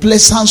about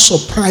pleasant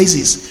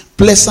surprises,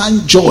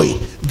 pleasant joy,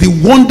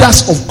 the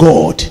wonders of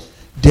God.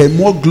 The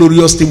more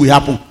glorious thing will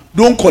happen.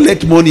 Don't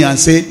collect money and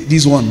say,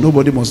 this one,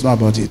 nobody must know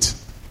about it.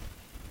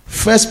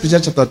 1 Peter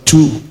chapter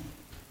 2,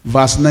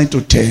 verse 9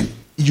 to 10.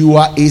 You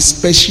are a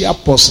special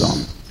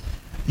person.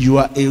 You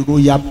are a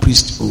royal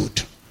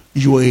priesthood.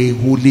 You are a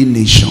holy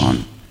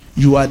nation.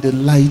 You are the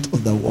light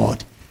of the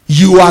world.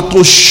 You are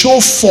to show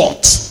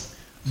forth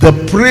the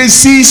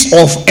praises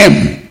of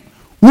Him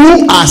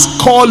who has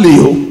called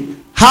you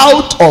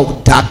out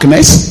of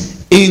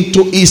darkness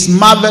into His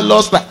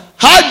marvelous light.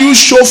 How do you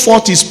show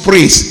forth His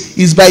praise?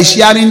 Is by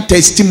sharing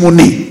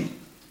testimony.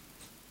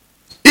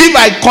 If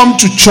I come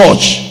to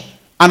church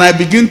and I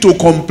begin to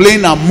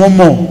complain and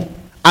murmur,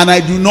 and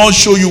I do not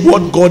show you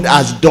what God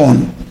has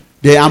done,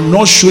 then I'm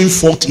not showing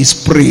forth His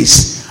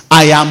praise.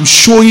 I am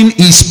showing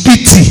His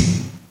pity.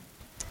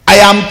 I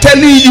am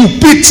telling you,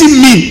 pity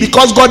me,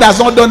 because God has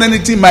not done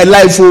anything in my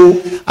life.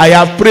 Oh, I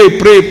have prayed,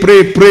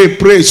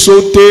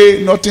 so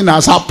nothing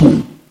has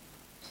happened.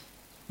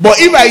 But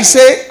if I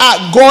say,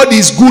 God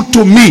is good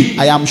to me,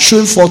 I am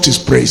showing forth His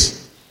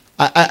praise.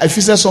 I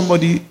visited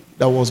somebody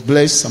that was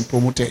blessed and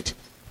promoted.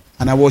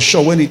 And I was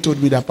sure when he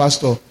told me that,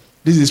 Pastor,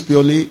 this is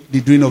purely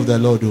the doing of the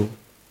Lord. Oh.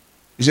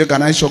 He said,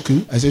 can I shock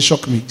you? I said,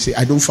 shock me. He said,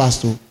 I don't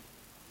fast. Oh.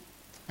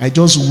 I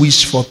just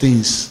wish for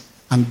things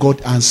and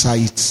God answer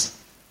it.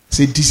 He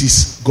said, this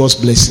is God's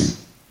blessing.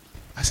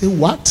 I said,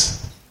 what?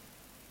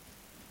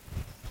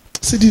 I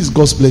said, this is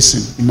God's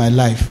blessing in my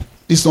life.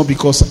 This is not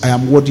because I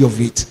am worthy of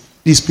it.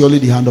 This is purely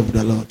the hand of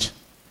the Lord.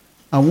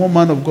 And one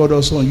man of God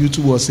also on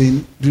YouTube was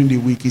saying during the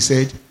week, he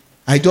said,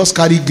 I just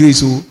carry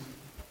grace. Oh.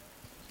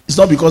 It's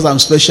not because I'm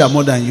special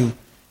more than you.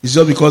 It's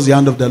just because the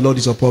hand of the Lord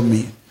is upon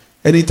me.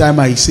 Anytime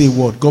I say a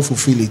word, God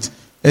fulfill it.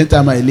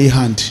 Anytime I lay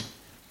hand,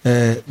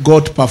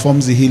 God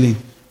performs the healing.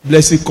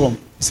 Blessing come.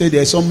 He said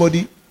there's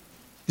somebody.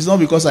 It's not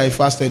because I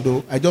fasted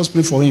though. I just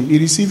prayed for him. He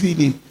received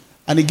healing.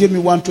 And he gave me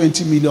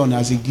 120 million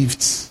as a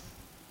gift.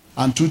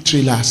 And 2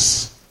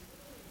 trailers.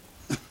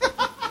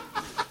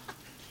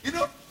 You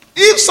know,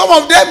 if some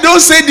of them don't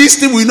say this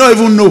thing, we don't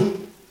even know.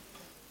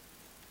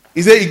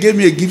 He said he gave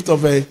me a gift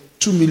of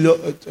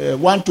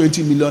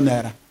 120 million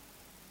naira.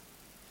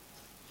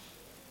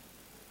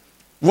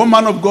 One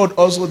man of God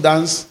also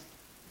danced.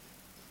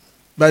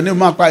 By name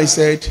Makpa, he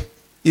said,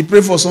 he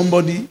prayed for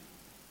somebody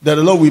that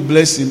the Lord will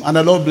bless him, and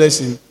the Lord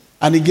blessed him.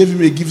 And he gave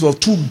him a gift of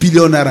 2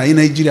 billion naira in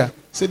Nigeria.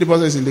 Say the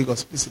person is in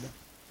Lagos. Please sit down.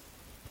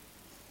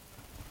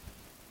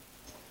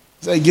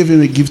 So he gave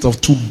him a gift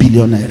of 2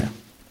 billion naira.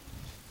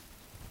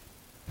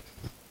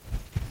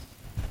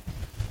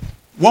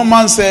 One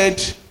man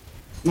said,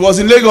 he was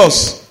in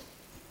Lagos.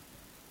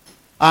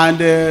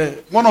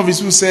 And one of his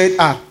people said,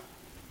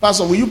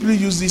 Pastor, will you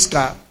please use this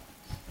car?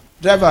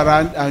 Drive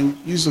around and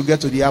used to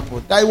get to the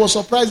airport. That he was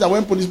surprised that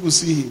when police people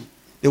see him,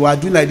 they were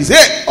doing like this.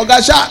 Hey,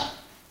 Ogasha!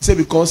 He said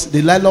because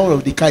the landlord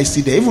of the car is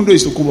still there, even though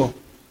it's Tokubo.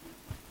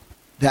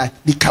 That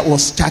the car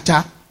was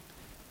Chacha.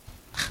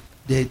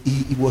 Then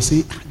he was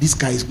saying, this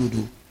car is good.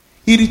 Though.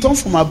 He returned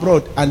from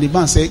abroad and the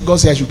man said,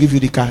 God said I should give you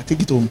the car.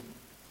 Take it home.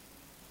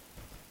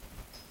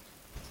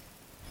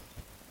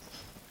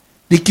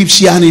 They keep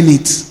sharing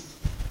it.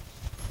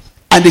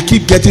 And they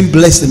keep getting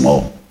blessed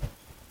more.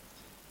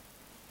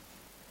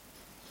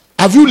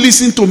 Have you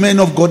listened to men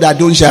of God that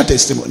don't share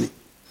testimony?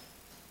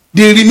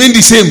 They remain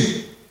the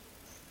same.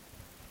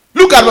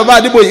 Look at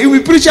Baba Adeboye. If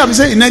we preach and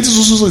say in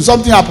 1960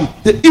 something happened,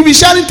 he will be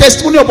sharing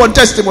testimony upon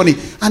testimony.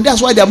 And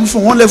that's why they are moving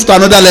from one level to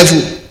another level.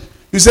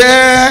 You say,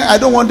 I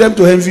don't want them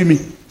to envy me.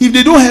 If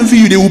they don't envy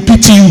you, they will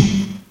pity you.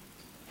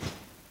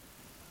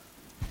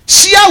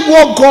 Share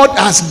what God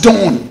has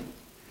done.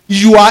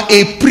 You are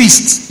a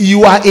priest.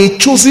 You are a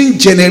chosen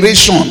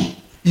generation.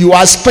 You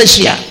are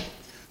special.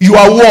 You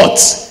are what?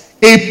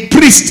 A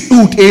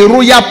priesthood, a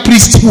royal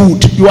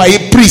priesthood. You are a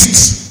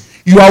priest.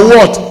 You are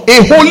what?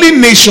 A holy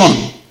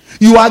nation.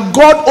 You are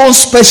God's own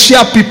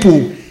special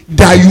people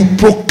that you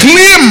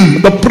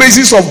proclaim the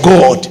praises of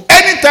God.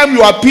 Anytime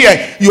you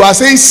appear, you are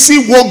saying,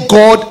 see what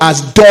God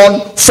has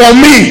done for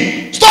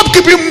me. Stop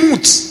keeping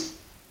mute.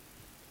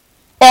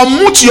 Or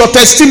mute your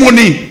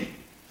testimony.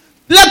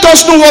 Let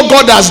us know what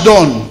God has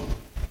done.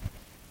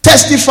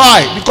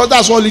 Testify, because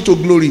that's what leads to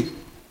glory.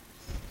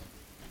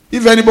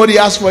 If anybody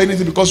asks for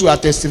anything because we are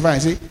testifying,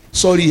 say,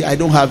 sorry, I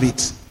don't have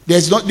it.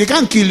 They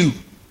can't kill you.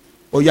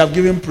 Or you have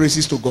given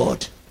praises to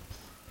God.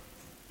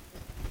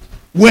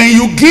 When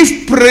you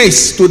give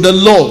praise to the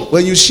Lord,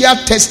 when you share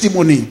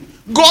testimony,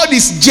 God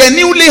is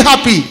genuinely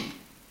happy.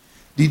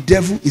 The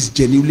devil is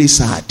genuinely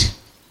sad.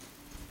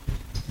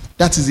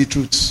 That is the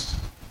truth.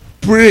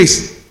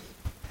 Praise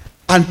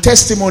and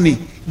testimony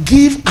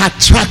give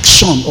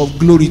attraction of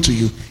glory to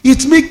you.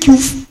 It makes you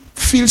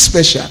feel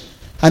special.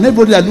 And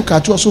everybody that look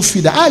at you also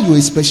feel that, you're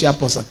a special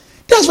person.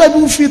 That's why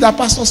people feel that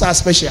pastors are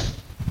special.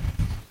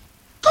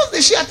 Because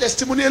they share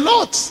testimony a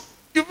lot.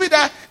 You feel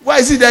that, why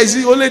is it that it's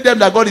only them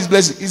that God is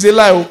blessing? It's a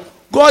lie.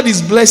 God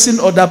is blessing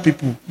other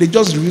people. They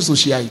just refuse to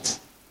share it.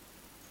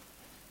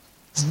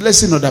 It's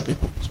blessing other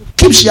people. So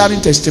keep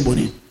sharing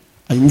testimony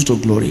and you move to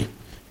glory.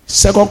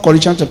 2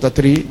 Corinthians chapter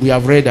 3, we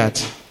have read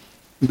that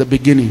in the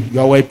beginning.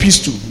 You are our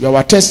epistle. You are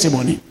our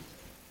testimony.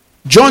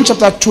 John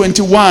chapter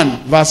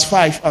 21, verse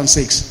 5 and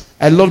 6.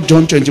 I love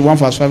John 21,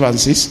 verse 5 and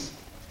 6.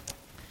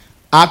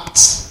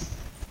 Acts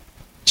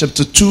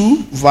chapter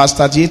 2, verse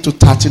 38 to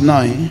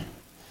 39.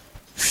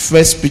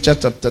 First Peter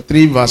chapter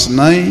 3 verse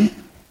 9.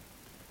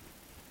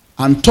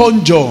 And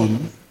 3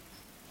 John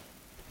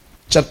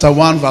chapter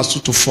 1 verse 2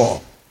 to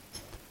 4.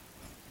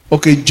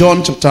 Okay,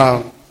 John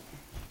chapter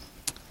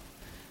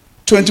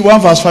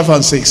 21 verse 5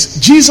 and 6.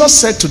 Jesus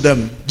said to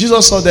them,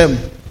 Jesus saw them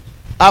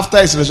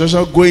after his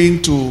resurrection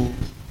going to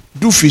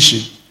do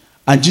fishing.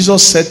 And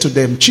Jesus said to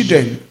them,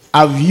 children,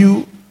 have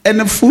you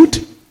any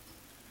food?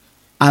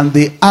 And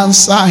they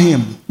answer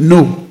him,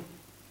 no.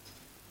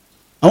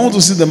 I want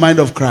to see the mind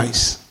of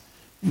Christ.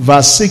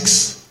 Verse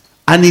 6.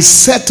 And he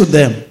said to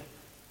them,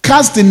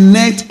 cast the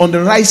net on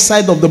the right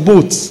side of the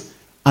boat,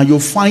 and you'll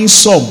find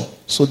some.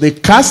 So they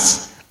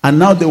cast, and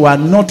now they were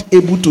not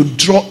able to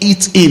draw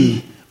it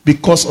in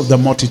because of the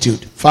multitude.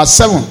 Verse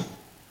 7.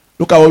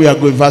 Look at where we are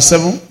going. Verse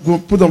 7. Go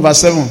put on verse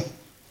 7.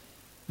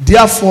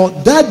 Therefore,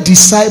 that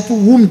disciple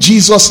whom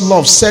Jesus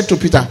loved said to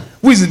Peter,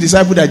 who is the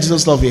disciple that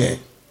Jesus loved here?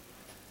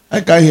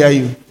 I can't hear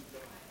you.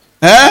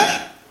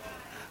 Eh?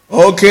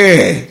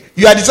 Okay.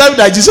 You are the disciple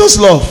that Jesus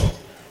loved.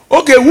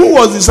 Okay, who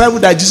was the disciple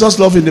that Jesus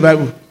loved in the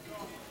Bible?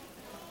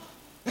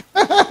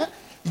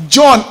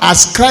 John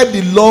ascribed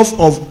the love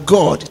of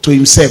God to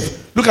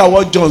himself. Look at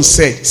what John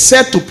said.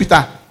 Said to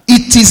Peter,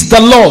 it is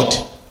the Lord.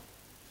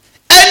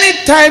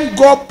 Anytime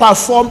God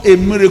performed a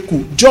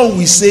miracle, John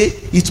will say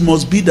it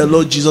must be the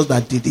Lord Jesus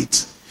that did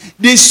it.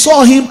 They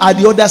saw him at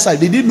the other side.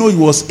 They didn't know he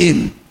was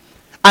in.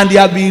 And they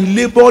have been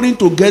laboring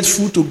to get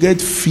food, to get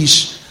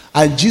fish.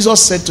 And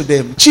Jesus said to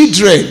them,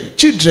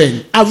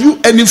 children, have you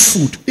any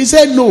food? They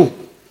said no.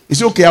 He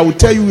said, okay, I will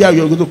tell you where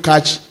you're going to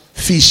catch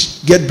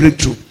fish, get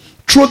breakthrough.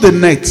 Throw the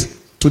net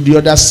to the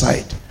other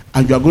side,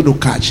 and you are going to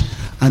catch.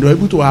 And you're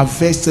able to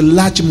harvest a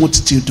large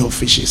multitude of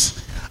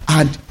fishes.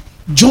 And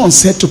John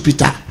said to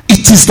Peter,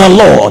 it is the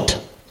Lord.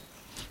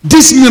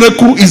 This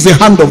miracle is the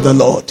hand of the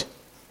Lord.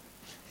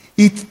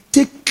 It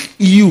takes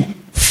you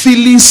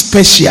feeling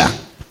special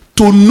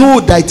to know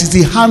that it is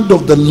the hand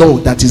of the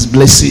Lord that is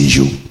blessing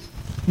you.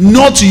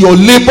 Not your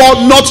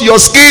labor, not your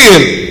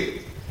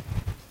skill.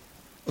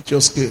 Not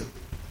your skill.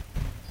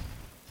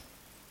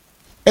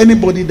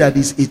 Anybody that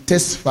is a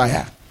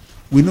testifier,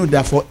 we know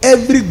that for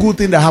every good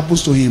thing that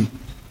happens to him,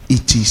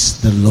 it is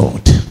the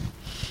Lord.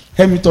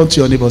 Help me turn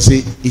to your neighbor,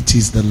 say, it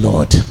is the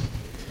Lord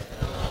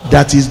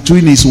that is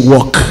doing his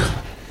work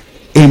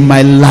in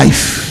my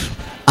life.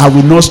 I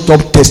will not stop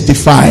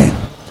testifying.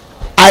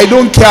 I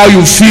don't care how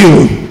you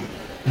feel,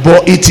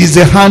 but it is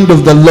the hand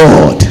of the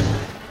Lord.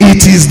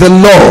 It is the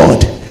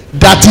Lord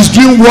that is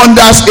doing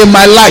wonders in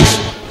my life.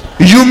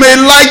 You may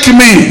like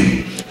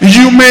me,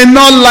 you may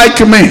not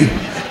like me.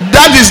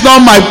 That is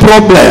not my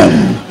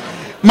problem.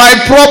 My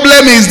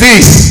problem is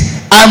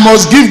this: I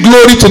must give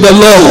glory to the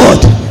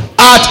Lord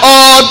at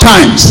all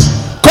times.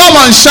 Come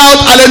and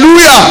shout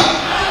hallelujah.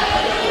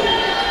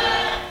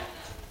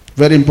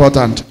 Very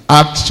important.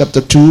 Acts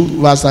chapter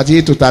 2 verse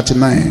 38 to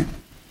 39.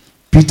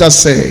 Peter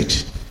said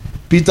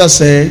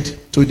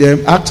to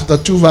them, Acts chapter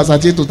 2 verse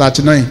 38 to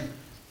 39.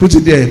 Put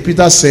it there.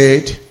 Peter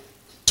said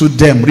to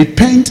them,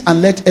 repent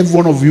and let every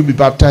one of you be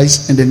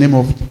baptized in the name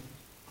of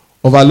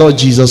our Lord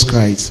Jesus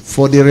Christ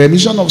for the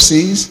remission of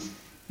sins,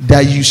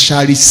 that you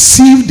shall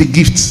receive the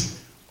gift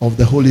of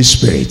the Holy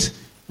Spirit.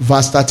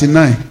 Verse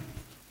 39.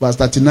 Verse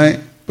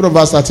 39. Put on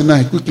verse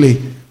 39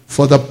 quickly.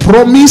 For the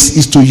promise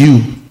is to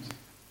you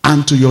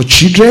and to your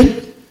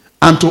children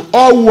and to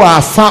all who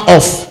are far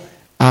off,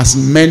 as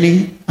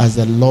many as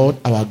the Lord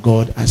our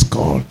God has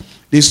called.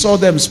 They saw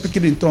them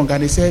speaking in tongues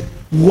and they said,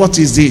 what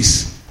is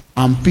this?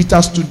 And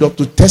Peter stood up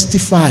to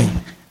testify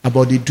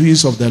about the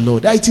doings of the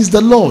Lord. That it is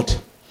the Lord.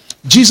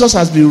 Jesus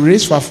has been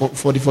raised for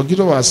the forgiveness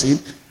of our sin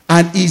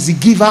and is the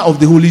giver of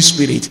the Holy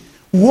Spirit.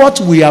 What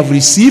we have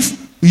received,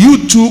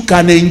 you too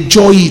can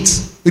enjoy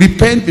it.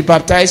 Repent, be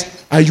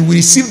baptized, and you will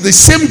receive the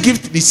same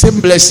gift, the same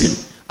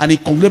blessing. And he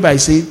concluded by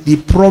saying, the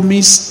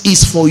promise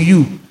is for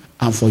you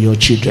and for your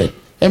children.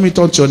 Let me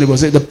turn to your neighbor and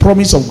say, the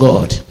promise of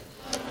God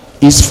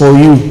is for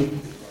you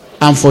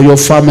and for your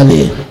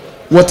family.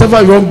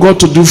 Whatever you want God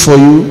to do for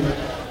you,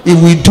 he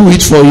will do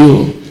it for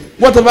you.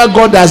 Whatever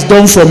God has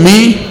done for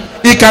me,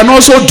 he can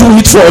also do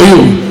it for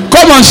you.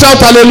 Come and shout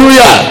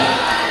hallelujah.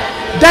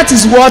 That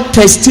is what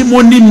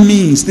testimony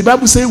means. The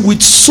Bible says,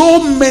 with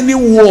so many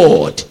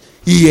words,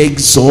 he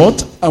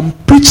exhort and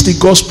preach the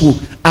gospel,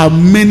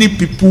 and many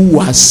people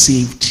were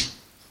saved.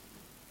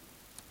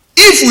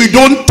 If we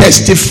don't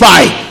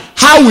testify,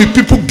 how will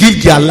people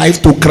give their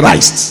life to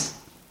Christ?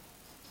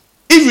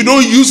 If you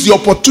don't use the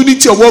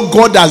opportunity of what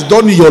God has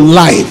done in your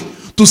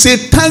life to say,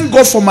 thank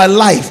God for my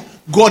life,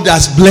 God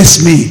has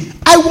blessed me.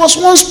 I was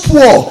once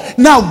poor,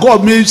 now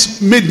God made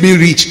me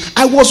rich.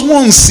 I was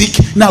once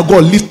sick, now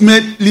God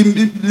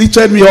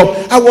lifted me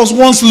up. I was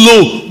once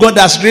low, God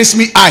has raised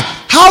me high.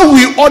 How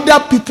will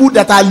other people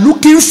that are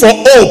looking for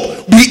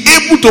hope be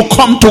able to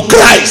come to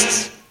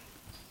Christ?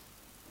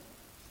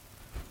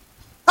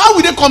 How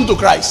will they come to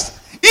Christ?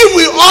 If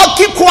we all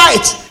keep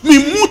quiet, we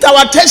mute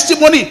our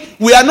testimony,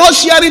 we are not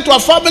sharing to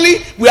our family,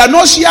 we are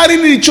not sharing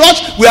in the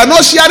church, we are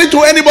not sharing to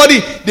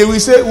anybody, they will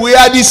say, we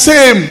are the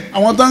same. I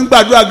want them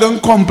to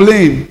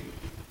complain.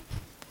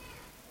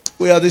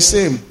 We are the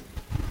same.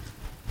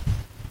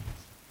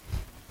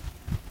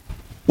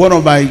 One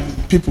of my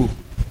people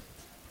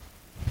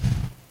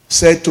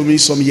said to me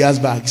some years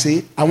back,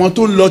 say, I want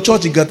to Lord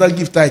church in Gata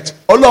give tithe.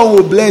 Allah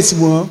will bless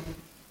you.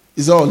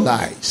 It's all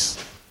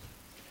lies.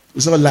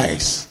 It's all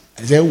lies.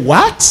 I said,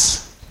 what?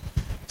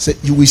 I said,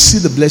 you will see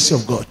the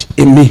blessing of God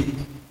in me.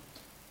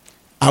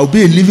 I'll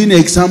be a living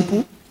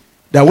example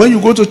that when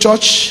you go to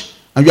church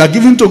and you are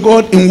giving to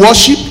God in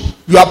worship,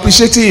 you are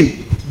appreciating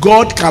Him.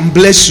 God can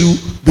bless you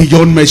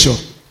beyond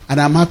measure. And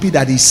I'm happy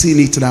that He's seeing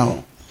it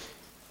now.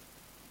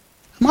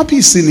 I'm happy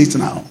He's seeing it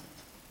now.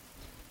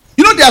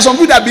 You know, there are some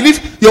people that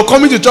believe your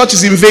coming to church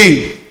is in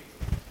vain.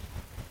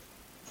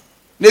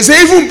 They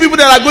say even people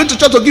that are going to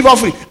church to give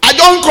offering, I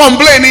don't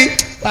complain.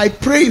 I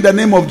pray in the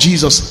name of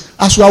Jesus.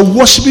 As you are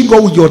worshiping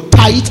God with your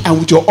tithe and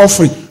with your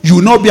offering, you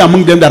will not be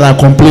among them that are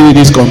complaining in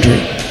this country.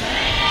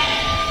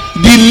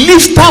 The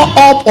lifter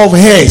up of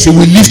heads, He will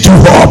lift you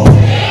up.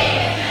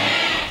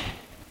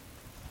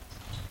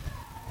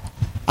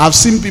 I've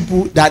seen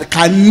people that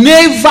can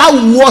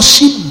never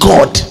worship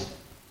God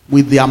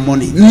with their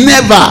money.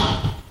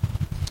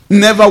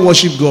 Never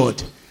worship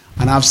God.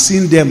 And I've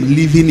seen them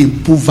living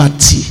in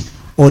poverty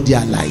all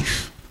their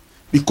life.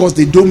 Because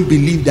they don't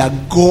believe that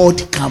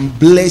God can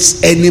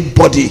bless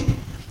anybody.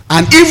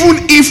 And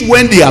even if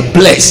when they are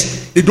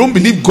blessed, they don't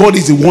believe God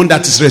is the one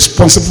that is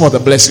responsible for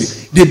the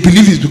blessing. They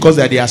believe it's because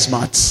they are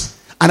smart.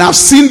 And I've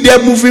seen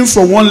them moving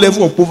from one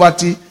level of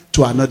poverty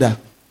to another.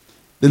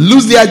 They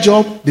lose their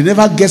job, they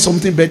never get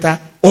something better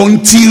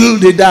until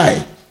they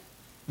die.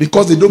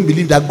 Because they don't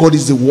believe that God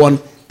is the one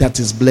that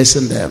is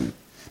blessing them.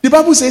 The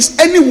Bible says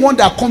anyone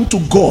that comes to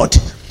God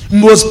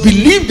must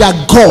believe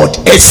that God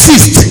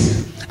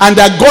exists. And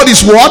that God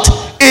is what?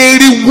 A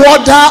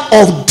rewarder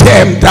of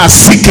them that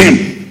seek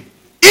Him.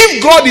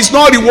 If God is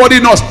not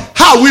rewarding us,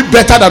 how are we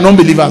better than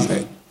unbelievers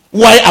then?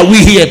 Why are we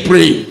here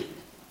praying?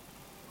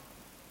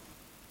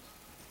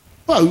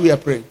 Why are we here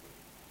praying?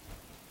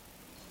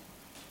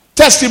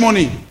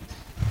 Testimony.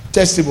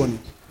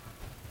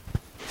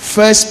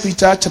 1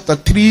 Peter chapter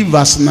 3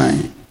 verse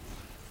 9.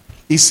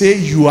 He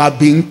says you are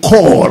being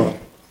called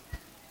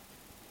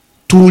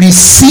to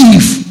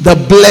receive the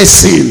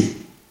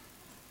blessing.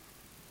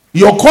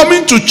 Your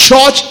coming to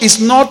church is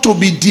not to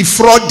be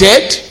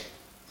defrauded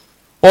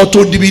or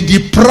to be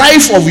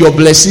deprived of your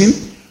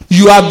blessing.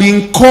 You are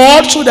being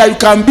called so that you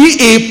can be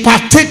a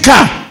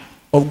partaker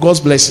of God's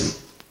blessing.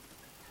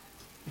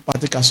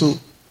 Partaker. So,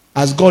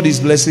 as God is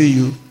blessing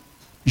you,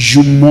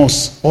 you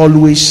must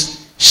always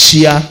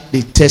share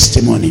the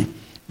testimony.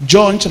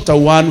 John chapter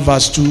 1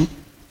 verse 2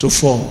 to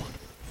 4.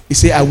 He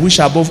said, I wish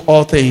above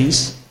all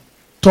things,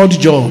 3rd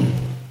John,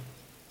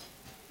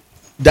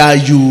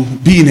 that you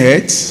be in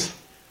health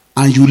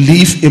and you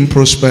live in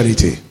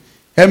prosperity.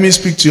 Let me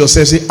speak to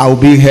yourself. Say, I will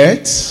be in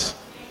health.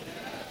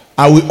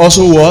 I will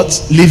also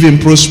what? Live in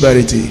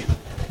prosperity.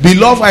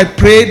 Beloved, I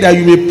pray that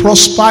you may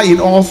prosper in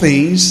all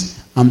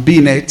things and be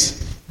in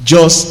it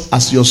just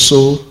as your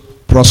soul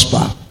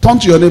prosper. Turn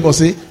to your neighbor and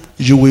say,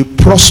 you will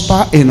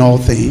prosper in all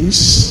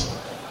things.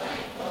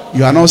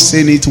 You are not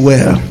saying it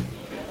well.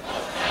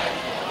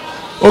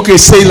 Okay,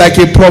 say like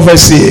a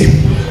prophecy.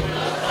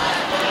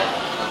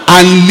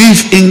 And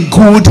live in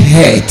good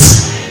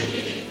health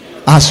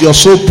as your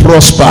soul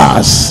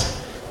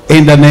prospers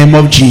in the name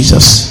of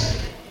Jesus.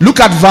 Look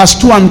at verse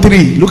 2 and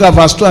 3. Look at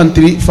verse 2 and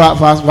 3,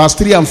 verse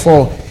 3 and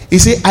 4. He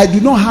said, I do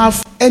not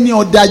have any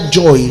other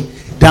joy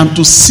than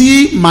to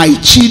see my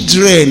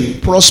children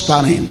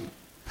prospering.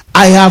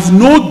 I have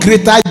no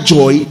greater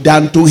joy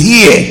than to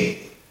hear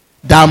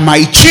that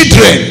my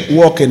children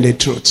walk in the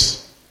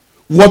truth.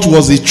 What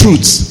was the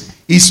truth?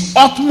 His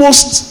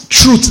utmost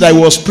truth that he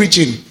was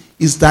preaching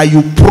is that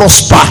you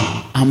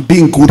prosper and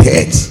be in good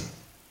health.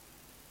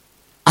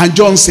 And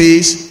John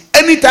says,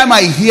 anytime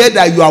I hear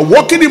that you are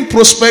walking in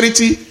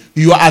prosperity,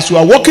 as you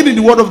are walking in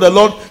the word of the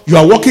Lord, you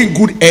are walking in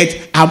good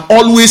health, I'm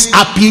always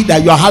happy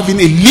that you are having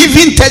a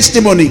living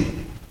testimony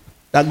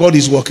that God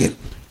is working.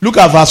 Look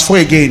at verse 4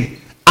 again.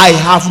 I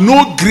have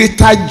no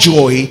greater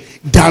joy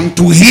than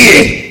to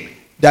hear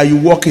that you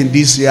walk in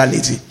this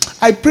reality.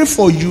 I pray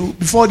for you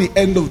before the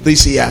end of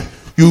this year,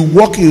 you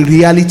walk in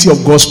reality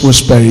of God's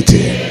prosperity.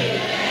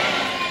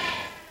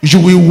 You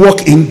will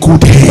walk in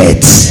good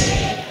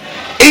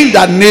health. In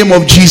the name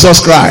of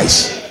Jesus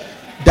Christ.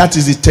 That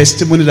is the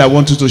testimony that I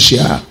want you to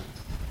share.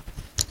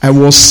 I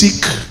was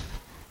sick.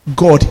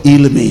 God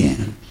healed me.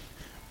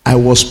 I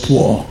was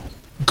poor.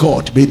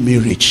 God made me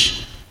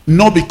rich.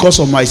 Not because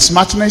of my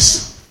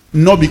smartness,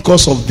 not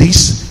because of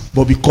this,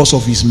 but because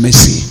of His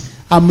mercy.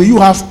 And may you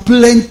have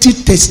plenty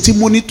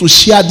testimony to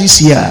share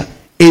this year.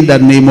 In the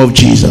name of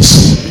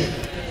Jesus.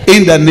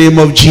 In the name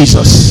of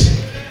Jesus.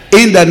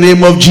 In the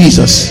name of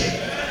Jesus.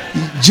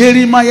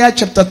 Jeremiah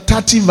chapter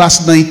 30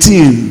 verse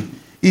 19.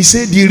 He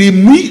said, the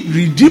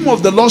redeemer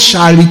of the Lord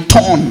shall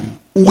return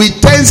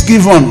with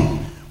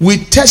thanksgiving,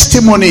 with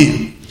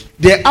testimony.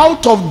 The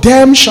out of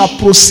them shall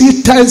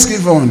proceed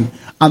thanksgiving,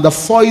 and the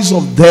voice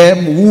of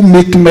them who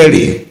make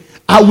merry.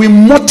 I will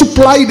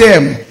multiply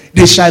them,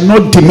 they shall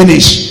not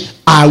diminish.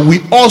 I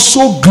will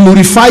also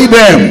glorify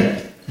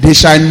them, they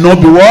shall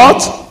not be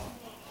what?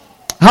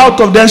 Out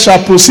of them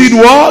shall proceed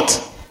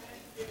what?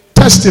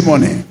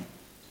 Testimony.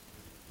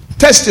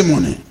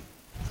 Testimony.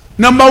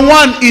 Number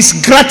one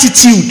is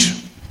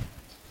gratitude.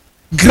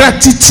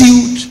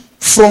 Gratitude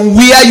from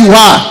where you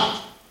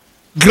are.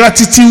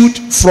 Gratitude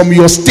from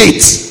your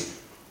state.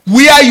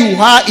 Where you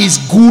are is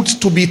good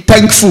to be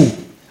thankful.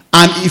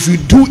 And if you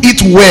do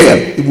it well,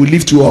 it will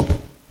lift you up.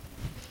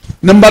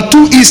 Number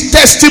two is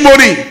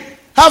testimony.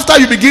 After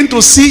you begin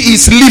to see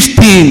its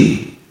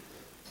lifting,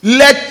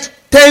 let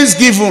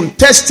thanksgiving,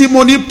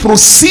 testimony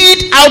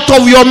proceed out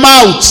of your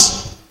mouth.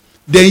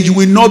 Then you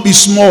will not be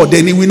small.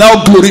 Then it will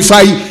now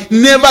glorify you.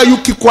 Never you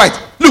keep quiet.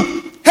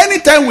 Look,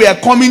 anytime we are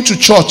coming to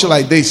church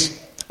like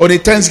this, or the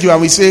Thanksgiving,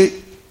 and we say,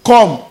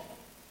 come,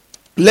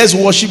 let's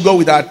worship God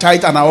with our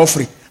tithe and our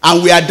offering.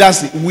 And we are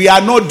dancing. We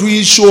are not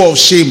doing show of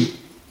shame.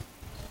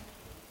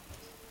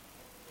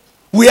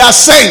 We are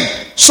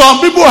saying, some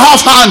people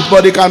have hands,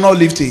 but they cannot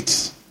lift it.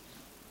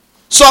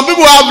 Some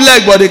people have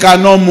legs, but they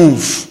cannot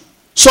move.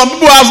 Some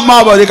people have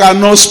mouth, but they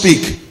cannot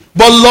speak.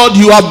 But Lord,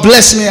 you have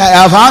blessed me. I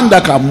have hand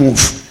that can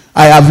move.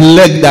 I have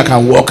leg that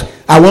can walk.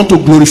 I want to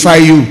glorify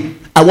you.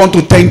 I want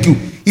to thank you.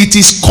 It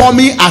is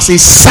coming as a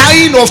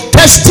sign of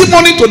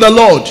testimony to the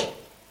Lord.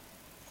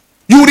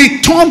 You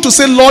return to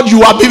say, Lord,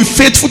 you have been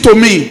faithful to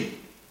me.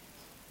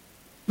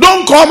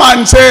 Don't come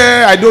and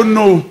say, I don't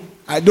know.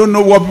 I don't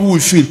know what people will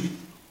feel.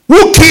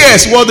 Who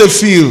cares what they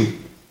feel?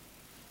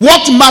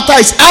 What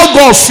matters is how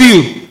God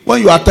feels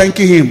when you are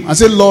thanking him. And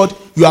say, Lord,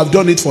 you have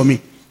done it for me.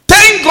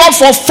 Thank God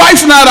for 5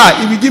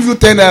 naira. If he give you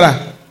 10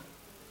 naira,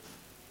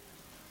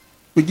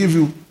 we give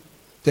you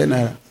 10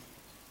 naira.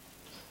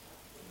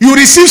 You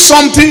receive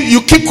something,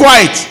 you keep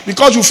quiet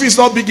because you feel it's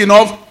not big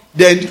enough,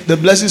 then the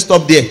blessing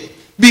stop there.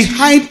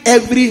 Behind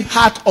every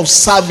heart of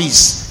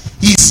service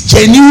is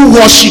genuine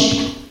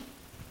worship.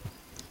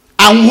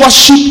 And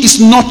worship is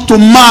not to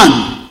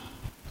man,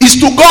 it's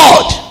to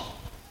God.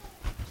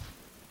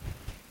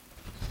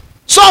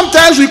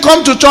 Sometimes we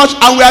come to church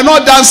and we are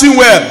not dancing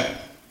well.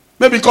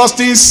 Maybe because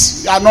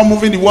things are not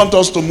moving, they want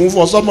us to move,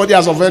 or somebody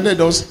has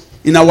offended us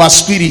in our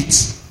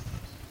spirit.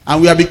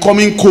 And we are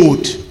becoming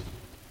cold.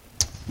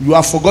 You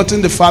have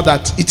forgotten the fact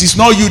that it is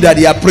not you that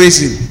they are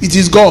praising. It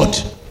is God.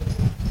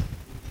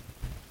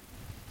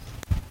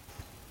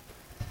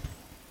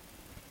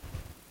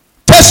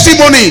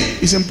 Testimony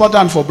is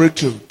important for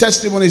breakthrough.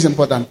 Testimony is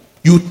important.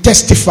 You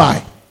testify,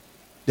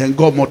 then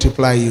God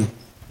multiply you.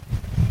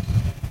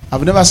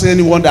 I've never seen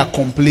anyone that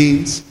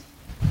complains,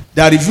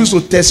 that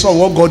refuses to testify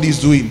what God is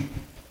doing.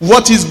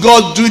 What is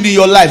God doing in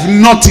your life?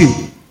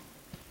 Nothing.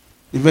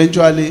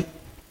 Eventually,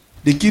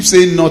 they keep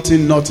saying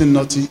nothing, nothing,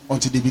 nothing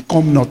until they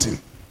become nothing.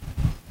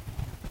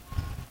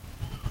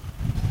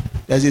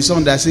 There's a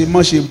song that says,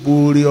 Moshe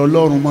Buri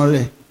Olorun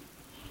More.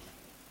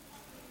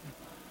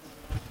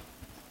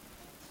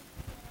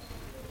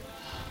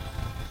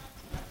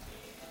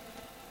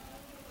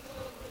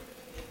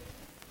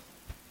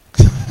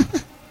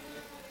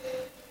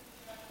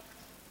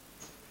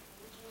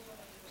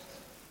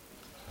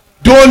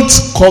 Don't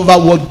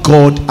cover what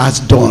God has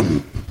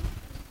done.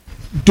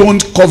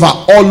 Don't cover.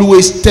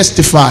 Always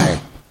testify.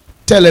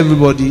 Tell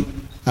everybody,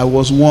 I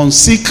was once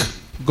sick,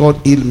 God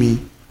healed me.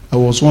 I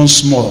was once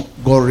small,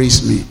 God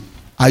raised me.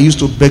 I used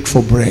to beg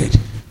for bread.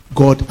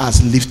 God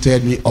has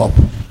lifted me up.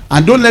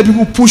 And don't let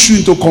people push you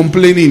into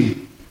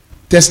complaining.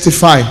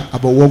 Testify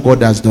about what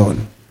God has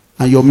done.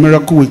 And your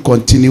miracle will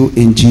continue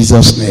in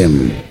Jesus'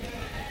 name.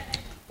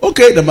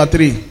 Okay, number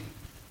 3.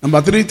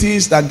 Number 3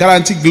 things that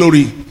guarantee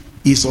glory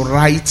is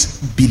right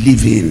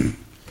believing.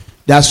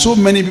 There are so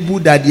many people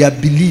that their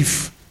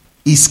belief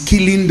is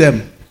killing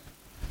them.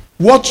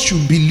 What you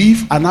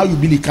believe and how you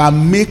believe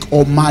can make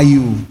or mar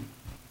you.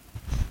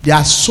 There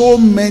are so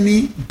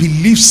many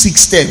belief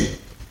systems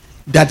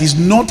that is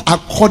not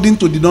according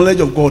to the knowledge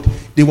of God.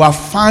 They were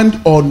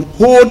found on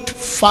old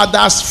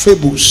fathers'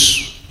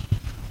 fables,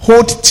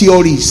 old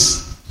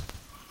theories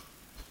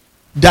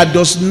that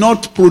does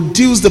not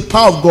produce the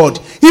power of God.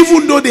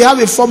 Even though they have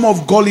a form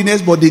of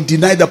godliness, but they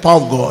deny the power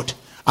of God.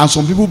 And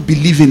some people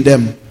believe in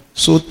them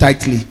so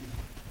tightly.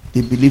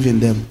 They believe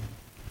in them.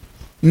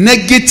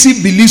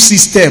 Negative belief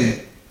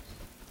system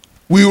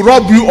will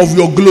rob you of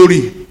your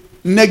glory.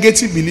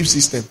 Negative belief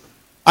system.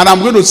 And I'm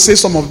going to say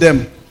some of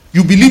them.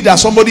 You believe that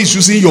somebody is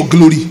using your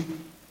glory.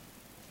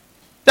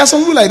 There's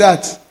some people like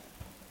that.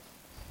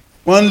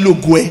 One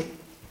look where.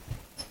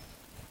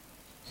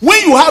 When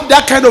you have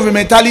that kind of a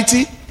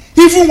mentality,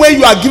 even when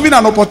you are given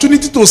an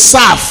opportunity to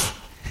serve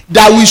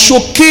that will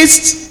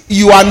showcase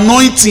your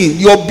anointing,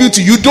 your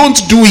beauty, you don't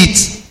do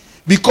it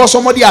because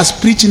somebody has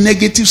preached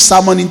negative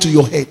sermon into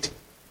your head.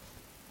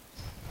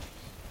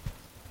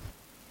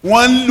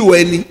 One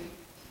lueni,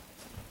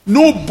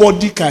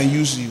 nobody can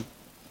use you.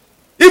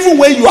 Even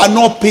when you are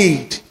not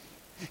paid,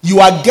 you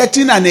are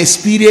getting an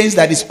experience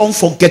that is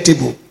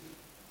unforgettable.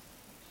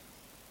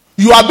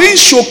 You are being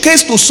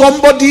showcased to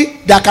somebody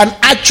that can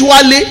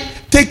actually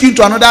take you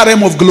to another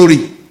realm of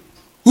glory.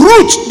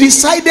 Ruth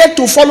decided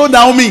to follow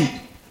Naomi.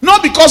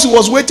 Not because he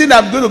was waiting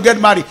that I'm going to get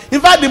married. In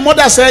fact, the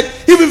mother said,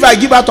 even if I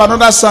give her to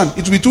another son,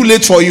 it will be too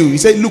late for you. He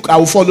said, look, I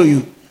will follow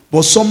you.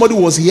 But somebody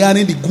was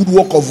hearing the good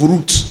work of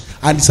Ruth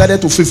and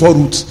decided to favor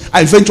Ruth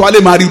and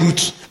eventually marry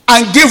Ruth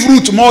and gave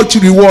Ruth much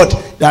reward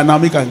than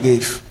Naomi can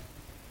give.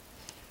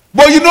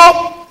 But you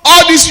know,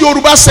 all this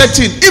Yoruba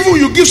setting, even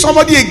you give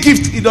somebody a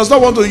gift, he does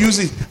not want to use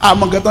it.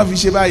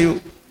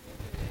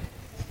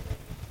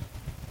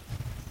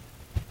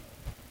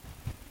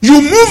 You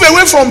move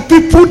away from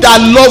people that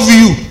love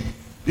you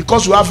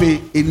because you have a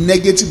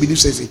negative belief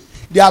system.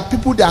 There are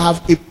people that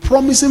have a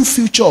promising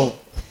future,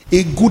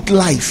 a good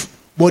life,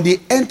 but they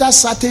enter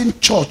certain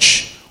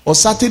church or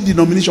certain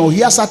denomination or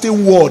hear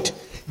certain word,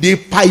 they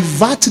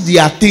pivot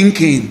their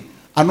thinking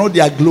and all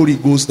their glory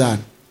goes down.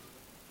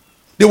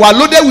 They were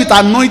loaded with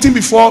anointing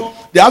before,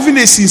 they're having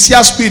a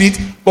sincere spirit,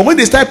 but when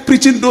they start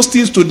preaching those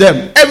things to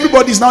them,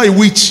 everybody is now a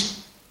witch.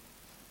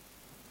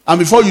 And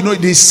before you know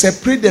it, they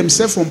separate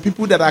themselves from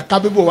people that are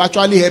capable of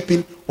actually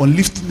helping or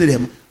lifting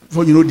them.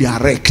 Before you know, they are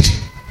wrecked.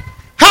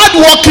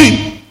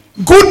 Hardworking,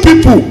 good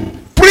people,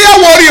 prayer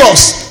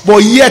warriors,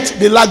 but yet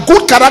they lack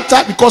good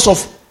character because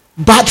of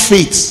bad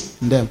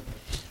faith in them.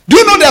 Do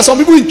you know there are some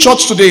people in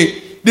church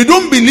today, they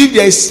don't believe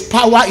there is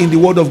power in the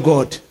word of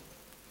God.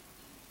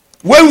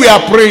 When we are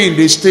praying,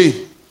 they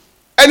stay.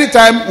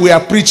 Anytime we are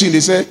preaching,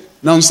 they say,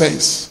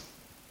 nonsense.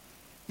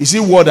 It's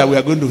a word that we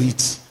are going to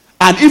hit.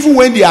 And even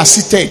when they are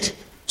seated,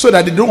 so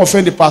that they don't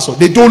offend the pastor,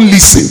 they don't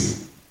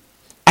listen.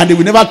 And they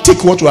will never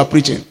take what we are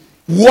preaching.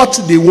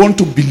 What they want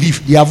to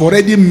believe, they have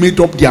already made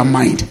up their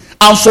mind.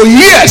 And for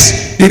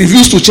years, they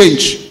refuse to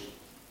change.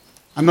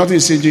 And nothing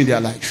is changing in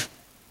their life.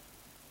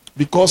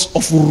 Because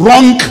of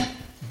wrong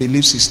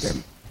belief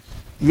system.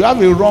 You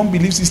have a wrong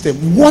belief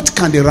system. What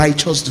can the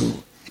righteous do?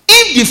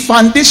 If the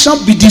foundation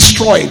be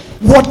destroyed,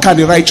 what can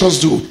the righteous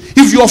do?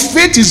 If your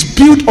faith is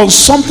built on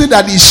something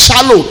that is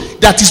shallow,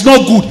 that is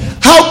not good,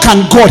 how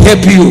can God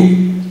help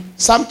you?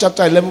 Psalm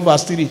chapter 11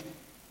 verse 3.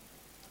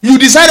 You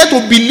decided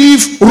to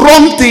believe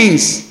wrong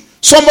things.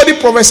 Somebody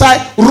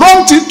prophesied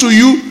wrong thing to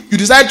you. You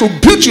decided to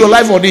build your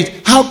life on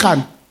it. How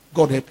can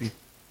God help you?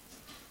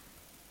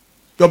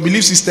 Your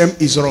belief system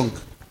is wrong.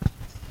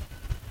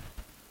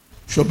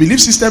 If your belief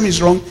system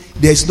is wrong,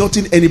 there is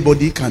nothing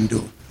anybody can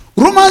do.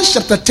 Romans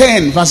chapter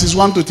 10 verses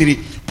 1 to 3.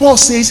 Paul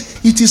says,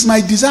 it is my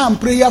desire and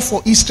prayer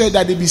for Israel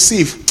that they be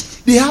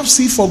saved. They have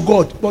zeal for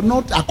God, but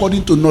not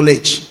according to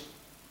knowledge.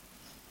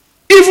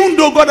 Even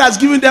though God has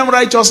given them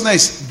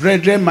righteousness,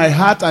 brethren, my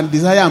heart and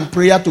desire and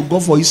prayer to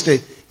God for Israel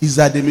is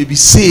that they may be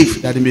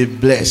saved, that they may be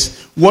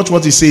blessed. Watch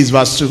what he says,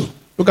 verse 2.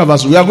 Look at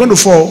verse 2. We are going to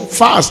fall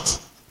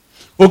fast.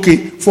 Okay.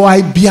 For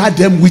I bear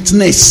them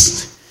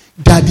witness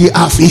that they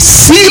have a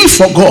zeal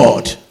for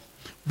God,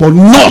 but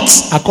not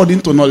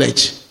according to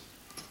knowledge.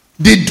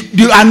 They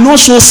are not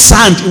so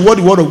sound in what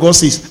the word of God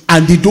says,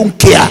 and they don't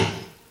care.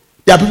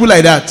 There are people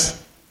like that.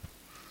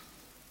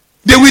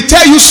 They will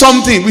tell you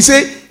something. We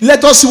say,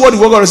 let us see what the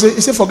word of God says.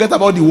 He said, forget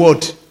about the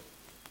word.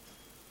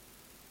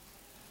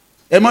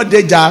 But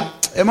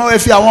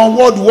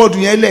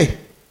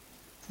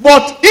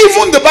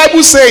even the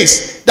Bible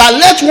says that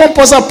let one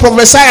person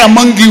prophesy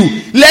among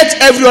you.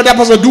 Let every other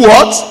person do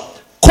what?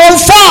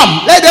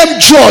 Confirm. Let them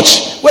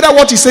judge whether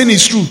what he's saying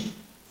is true.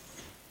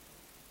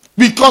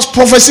 Because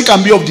prophecy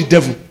can be of the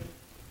devil.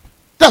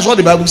 That's what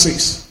the Bible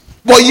says.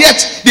 But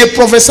yet, they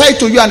prophesy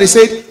to you and they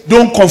say,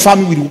 don't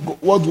confirm with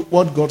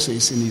what God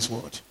says in his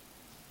word.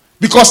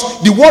 Because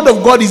the word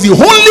of God is the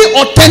only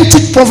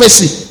authentic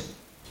prophecy.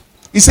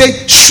 It's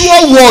a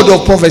sure word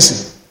of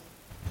prophecy.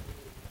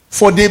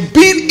 For they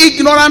being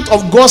ignorant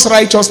of God's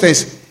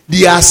righteousness,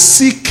 they are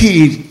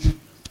seeking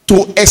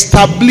to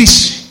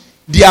establish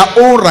their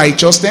own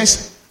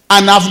righteousness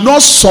and have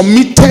not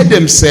submitted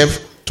themselves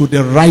to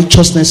the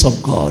righteousness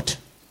of God.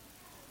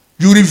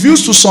 You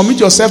refuse to submit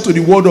yourself to the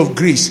word of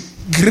grace.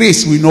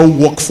 Grace will not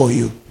work for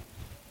you.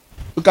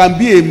 You can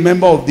be a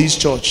member of this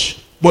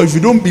church, but if you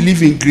don't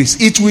believe in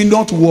grace, it will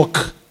not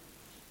work.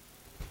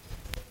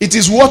 It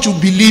is what you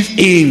believe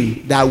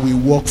in that will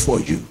work for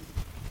you.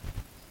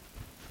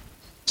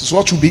 It is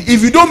what you believe.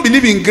 If you don't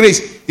believe in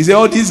grace, you say,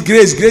 oh, this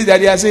grace that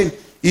they are saying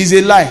is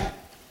a lie.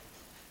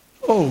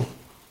 Oh,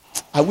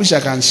 I wish I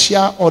can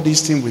share all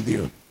these things with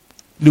you.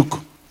 Look.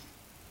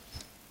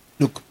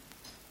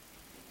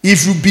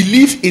 If you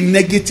believe in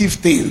negative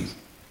things,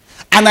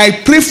 and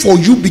I pray for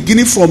you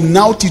beginning from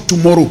now till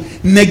tomorrow,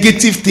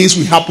 negative things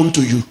will happen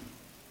to you.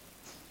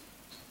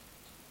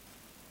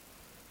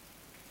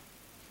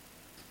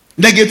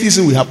 Negative things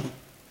will happen.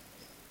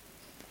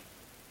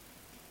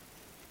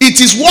 It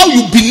is what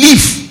you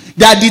believe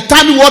that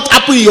determines what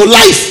happens in your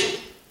life.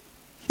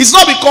 It's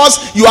not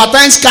because you are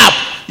tying scarf,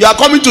 you are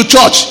coming to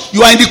church,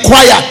 you are in the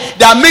choir,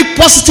 that make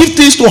positive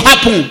things to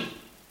happen.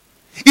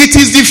 It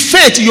is the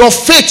faith, your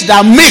faith,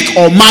 that make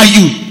or mar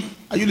you.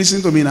 Are you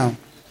listening to me now?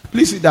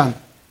 Please sit down.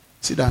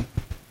 Sit down.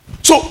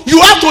 So you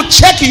have to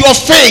check your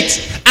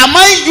faith. Am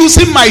I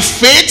using my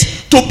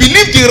faith to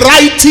believe the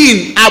right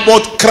thing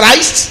about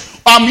Christ?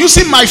 Or I'm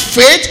using my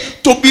faith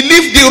to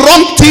believe the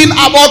wrong thing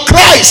about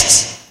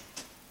Christ?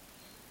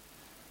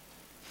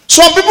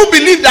 Some people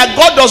believe that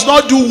God does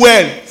not do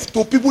well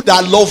to people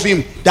that love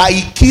him, that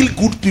he kills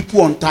good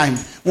people on time.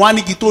 What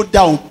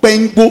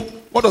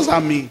does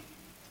that mean?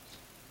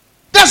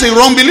 That That's a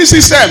wrong belief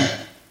system.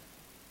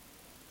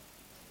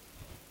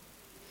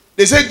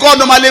 They say God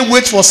normally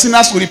waits for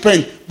sinners to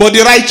repent, but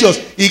the righteous,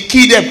 he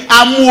kill them.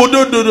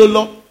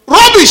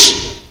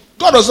 Rubbish.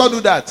 God does not do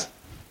that.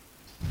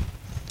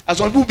 And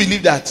some people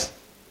believe that.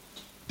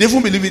 They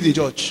even believe it in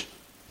church.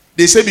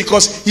 They say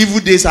because evil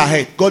days are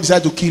ahead, God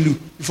decided to kill you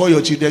before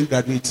your children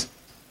graduate.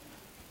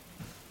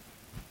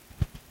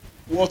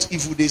 What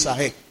evil days are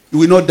ahead? You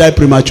will not die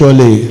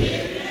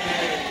prematurely.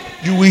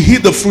 You will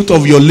eat the fruit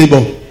of your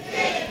labor.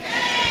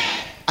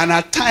 And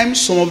at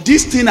times, some of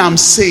these things I'm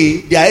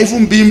saying, they are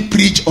even being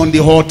preached on the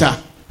altar.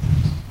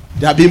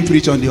 They are being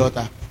preached on the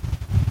altar.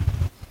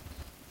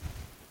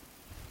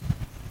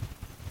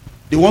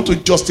 They want to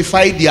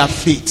justify their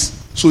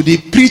faith. So they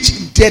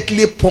preach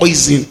deadly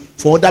poison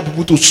for other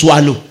people to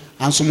swallow.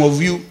 And some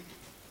of you,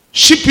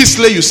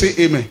 sheepishly, you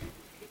say amen.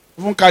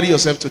 Even carry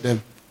yourself to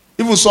them.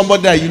 Even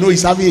somebody that you know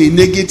is having a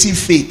negative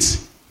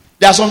faith.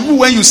 There are some people,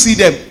 when you see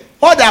them,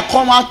 all that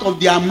come out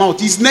of their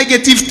mouth is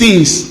negative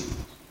things.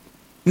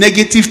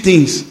 Negative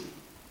things.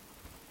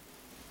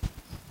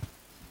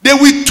 They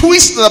will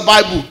twist the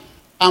Bible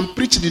and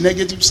preach the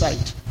negative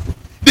side.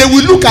 They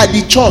will look at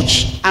the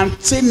church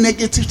and say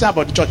negative things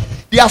about the church.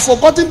 They have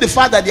forgotten the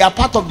fact that they are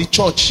part of the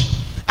church.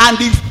 And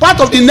the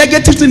part of the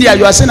negative thing that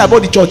you are saying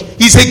about the church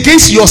is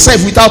against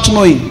yourself without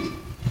knowing.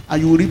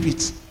 And you will reap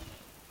it.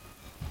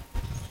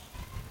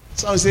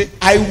 Someone say,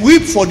 I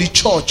weep for the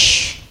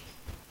church.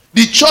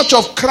 The church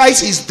of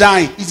Christ is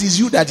dying. It is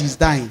you that is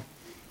dying.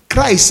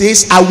 Christ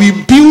says, I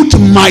will build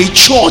my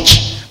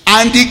church,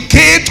 and the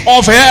gate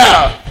of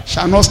hell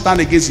shall not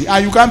stand against it.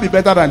 And you can't be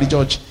better than the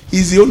church.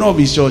 He's the owner of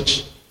his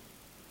church.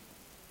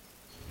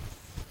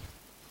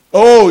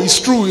 Oh, it's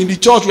true. In the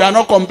church, we are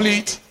not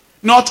complete.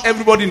 Not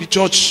everybody in the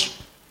church,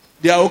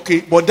 they are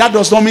okay. But that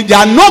does not mean there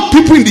are not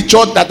people in the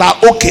church that are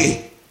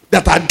okay,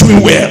 that are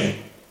doing well.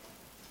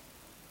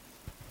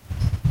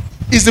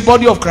 It's the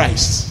body of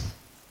Christ.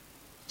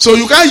 So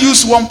you can't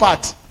use one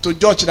part to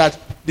judge that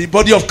the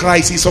body of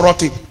Christ is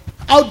rotten.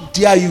 How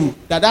dare you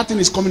that thing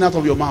is coming out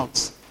of your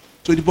mouth?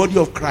 To the body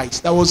of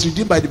Christ that was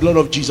redeemed by the blood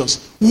of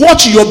Jesus.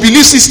 Watch your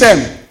belief system.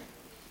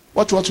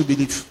 Watch what you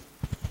believe.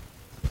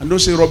 And don't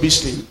say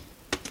rubbish thing.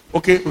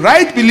 Okay,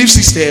 right belief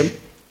system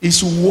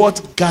is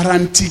what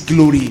guarantee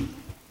glory.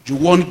 You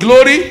want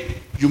glory,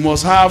 you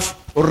must have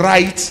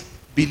right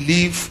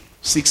belief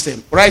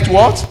system. Right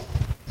what?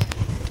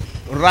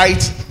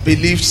 Right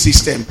belief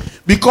system.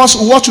 Because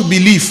what you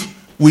believe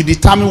will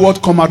determine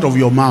what come out of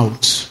your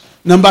mouth.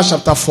 Numbers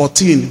chapter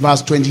 14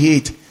 verse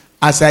 28.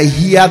 As I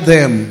hear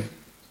them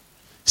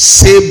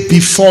say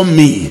before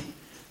me,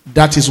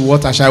 that is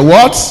what I shall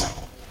what?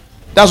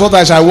 That's what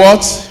I shall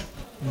what?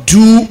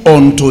 Do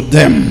unto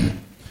them.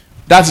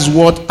 That is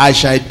what I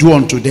shall do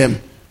unto them.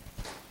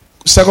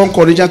 2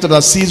 Corinthians chapter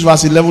 6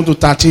 verse 11 to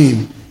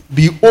 13.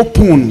 Be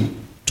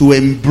open to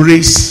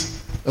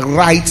embrace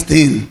right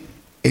thing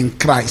in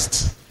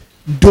Christ.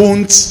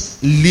 Don't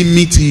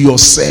limit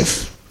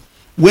yourself.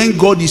 When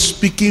God is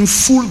speaking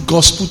full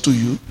gospel to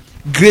you,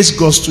 grace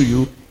gospel to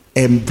you,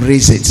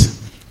 embrace it.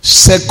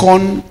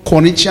 2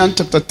 Corinthians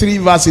chapter 3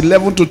 verse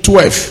 11 to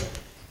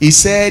 12. He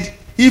said,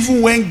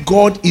 even when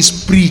God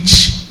is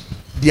preached,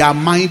 their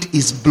mind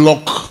is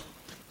blocked.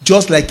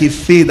 Just like a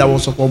faith that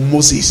was upon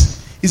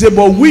Moses. He said,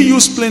 but we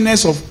use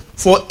plainness of,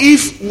 for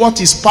if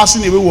what is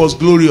passing away was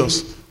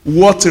glorious,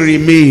 what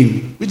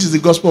remain, which is the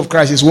gospel of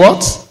Christ, is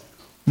what?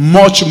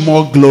 Much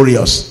more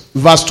glorious.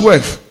 Verse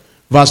 12.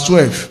 Verse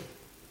 12.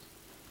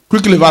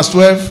 Quickly, verse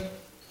 12.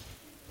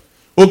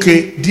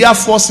 Okay,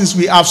 therefore, since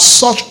we have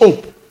such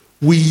hope,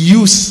 we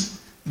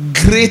use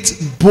great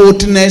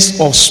boldness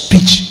of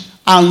speech.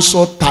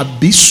 Answer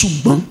tabi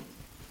suban.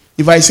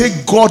 If I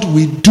say God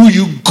will do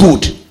you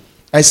good,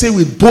 I say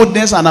with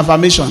boldness and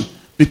affirmation,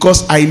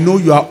 because I know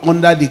you are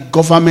under the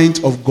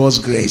government of God's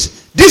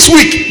grace. This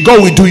week,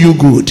 God will do you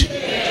good.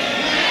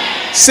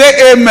 Amen.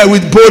 Say amen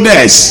with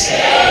boldness.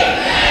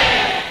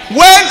 Amen.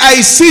 When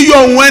I see you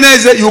on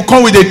Wednesday, you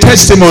come with a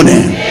testimony.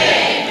 Amen.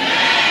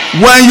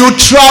 When you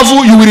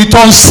travel, you will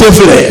return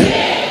safely.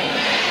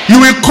 Amen. You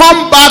will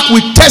come back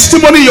with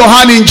testimony in your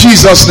hand in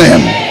Jesus' name.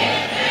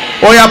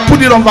 Amen. Or you have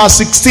put it on verse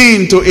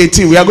 16 to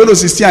 18. We are going to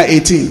 16 and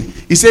 18.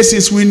 It says,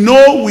 since we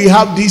know we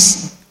have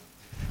this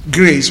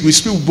grace, we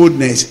speak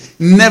boldness.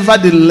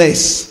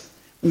 Nevertheless,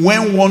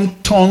 when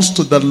one turns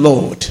to the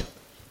Lord,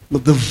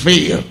 the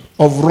veil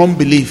of wrong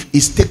belief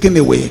is taken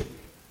away.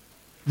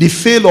 The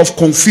veil of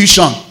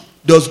confusion.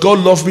 Does God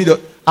love me?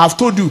 I've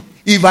told you,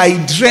 if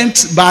I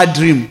dreamt bad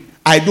dream,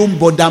 I don't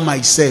bother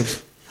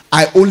myself.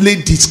 I only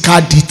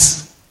discard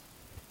it.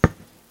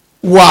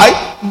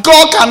 Why?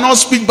 God cannot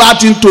speak bad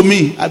thing to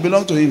me. I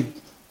belong to him.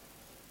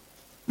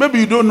 Maybe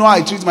you don't know how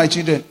I treat my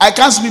children. I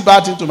can't speak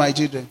bad thing to my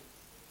children.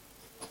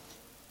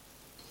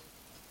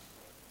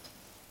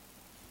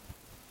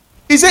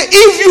 He said,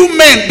 if you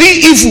men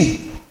be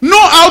evil,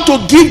 know how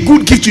to give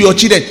good gift to your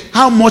children,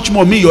 how much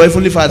more me, your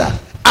heavenly Father?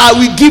 I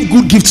will give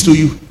good gifts to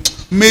you.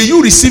 May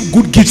you receive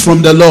good gift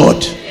from the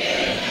Lord.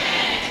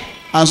 Amen.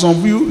 And some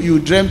of you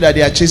dream that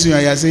they are chasing you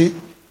and you are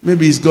saying,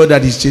 maybe it's God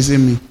that is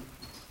chasing me.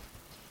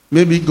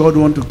 Maybe God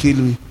want to kill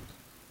me.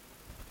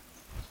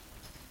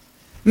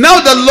 Now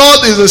the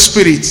Lord is a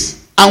spirit,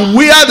 and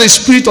where the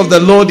spirit of the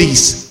Lord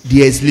is,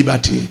 there is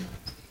liberty.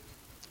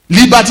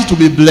 Liberty to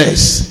be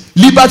blessed,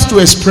 liberty to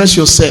express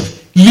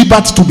yourself,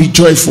 liberty to be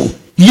joyful,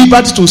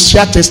 liberty to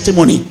share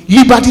testimony,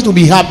 liberty to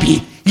be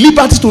happy,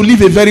 liberty to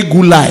live a very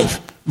good life.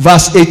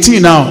 Verse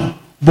 18 now.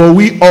 But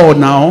we all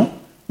now,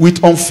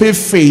 with unfeigned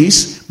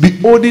face,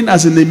 beholding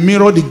as in a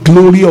mirror the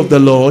glory of the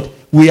Lord,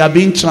 we are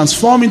being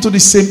transformed into the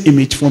same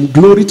image from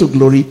glory to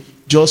glory,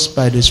 just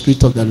by the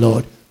Spirit of the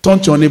Lord. Turn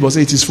to your neighbor,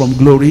 say it is from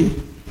glory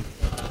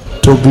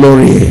to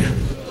glory.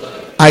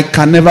 I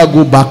can never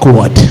go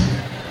backward.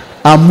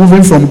 I'm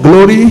moving from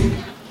glory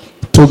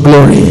to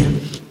glory.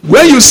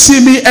 When you see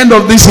me end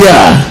of this year,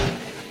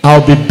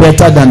 I'll be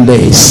better than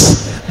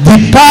this.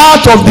 The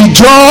path of the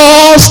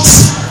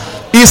just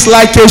is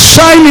like a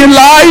shining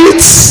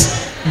light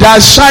that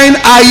shine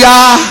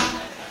higher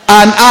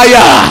and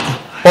higher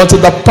unto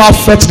the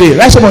perfect day.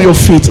 Rise up on your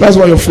feet. Rise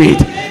up on your feet.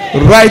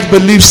 Right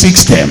belief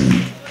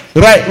system.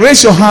 Right.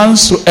 Raise your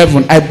hands to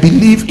heaven. I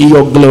believe in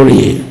your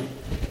glory.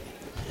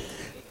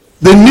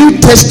 The New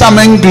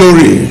Testament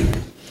glory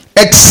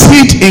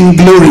exceed in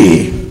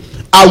glory.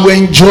 I will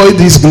enjoy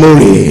this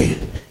glory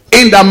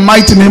in the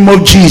mighty name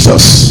of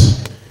Jesus.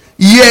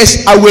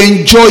 Yes, I will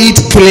enjoy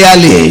it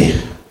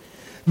clearly,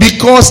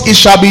 because it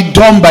shall be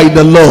done by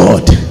the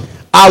Lord.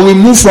 I will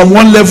move from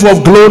one level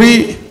of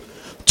glory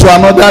to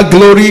another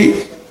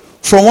glory,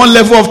 from one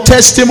level of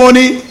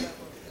testimony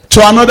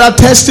to another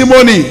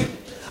testimony.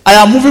 I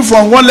am moving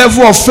from one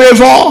level of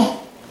favor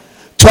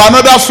to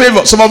another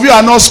favor. Some of you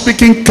are not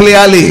speaking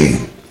clearly.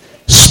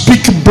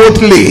 Speak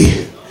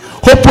boldly.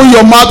 Open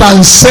your mouth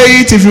and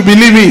say it if you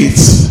believe it.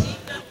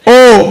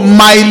 Oh,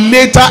 my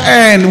later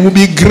end will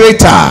be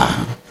greater.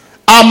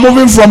 I'm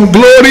moving from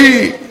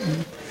glory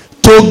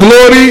to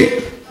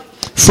glory,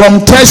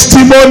 from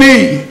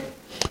testimony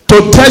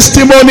to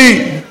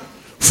testimony,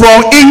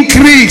 from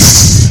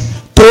increase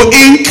to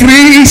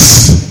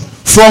increase,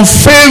 from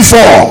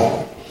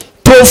favor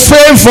to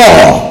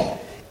favor.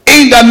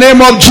 In the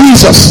name of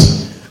Jesus,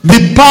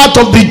 the path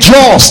of the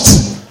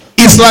just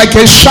is like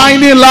a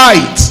shining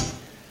light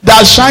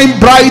that shines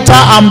brighter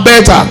and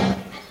better.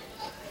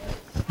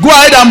 Go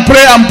ahead and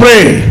pray and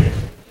pray.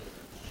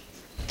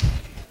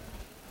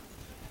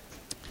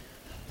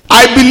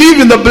 I believe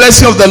in the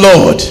blessing of the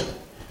Lord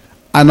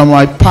and on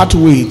my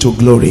pathway to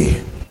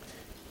glory.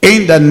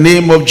 In the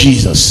name of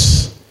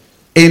Jesus.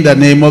 In the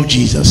name of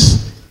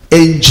Jesus.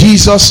 In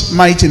Jesus'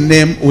 mighty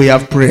name we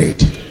have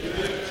prayed.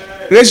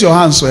 Raise your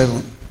hands to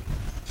heaven.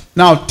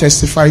 Now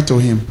testify to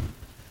him.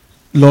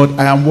 Lord,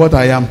 I am what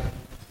I am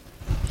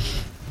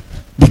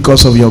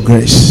because of your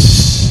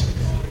grace.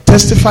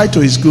 Testify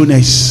to his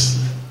goodness.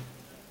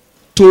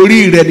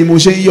 Torí rẹ̀ ni mo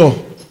ṣe ń yọ̀.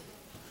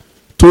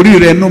 Torí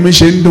rẹ̀ inú mi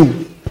ṣe ń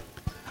dùn.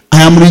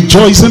 I am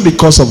rejoicing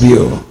because of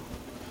you.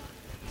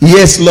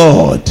 Yes,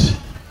 Lord.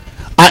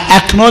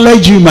 I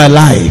acknowledge you in my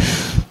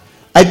life.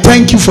 I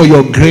thank you for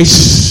your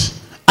grace.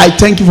 I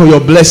thank you for your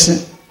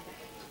blessing.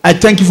 I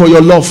thank you for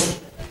your love.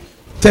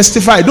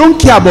 Testify. Don't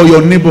care about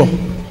your neighbor.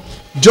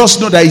 Just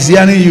know that he's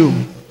hearing you.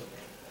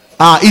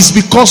 It's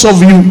because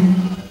of you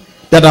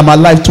that I'm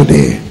alive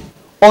today.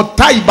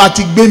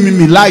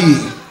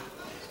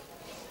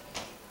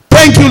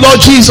 Thank you, Lord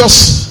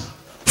Jesus,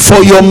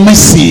 for your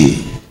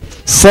mercy,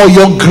 for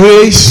your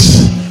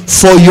grace,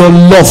 for your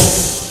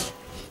love,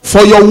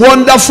 for your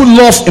wonderful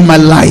love in my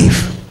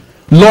life.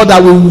 Lord, I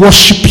will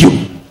worship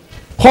you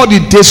all the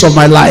days of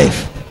my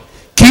life.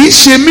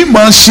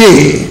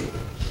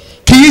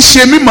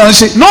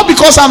 Not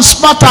because I'm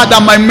smarter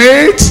than my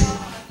mate,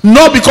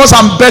 not because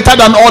I'm better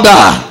than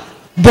other,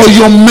 but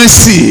your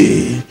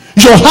mercy,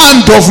 your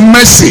hand of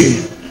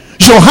mercy,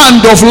 your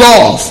hand of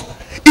love.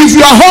 If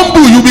you are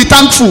humble, you'll be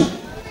thankful.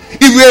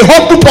 If you're a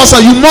humble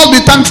person, you must be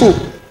thankful.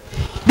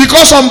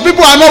 Because some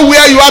people are not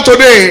where you are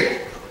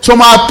today.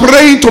 Some are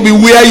praying to be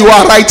where you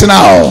are right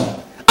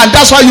now. And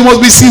that's why you must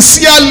be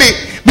sincerely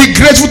be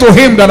grateful to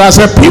him that has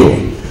helped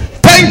you.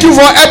 Thank you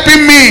for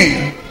helping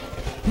me.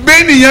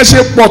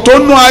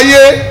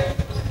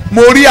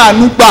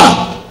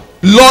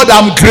 Lord,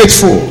 I'm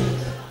grateful.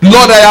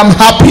 Lord, I am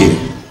happy.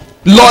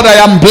 Lord, I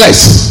am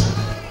blessed.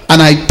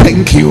 And I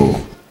thank you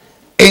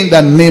in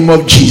the name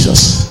of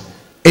Jesus.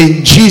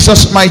 In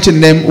Jesus' mighty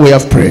name we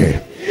have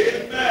prayed.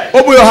 Amen.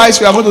 Open your eyes.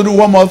 We are going to do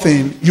one more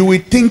thing. You will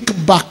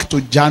think back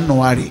to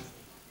January,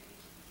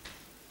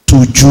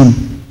 to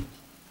June,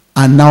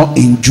 and now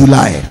in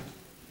July.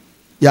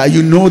 Yeah,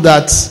 you know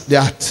that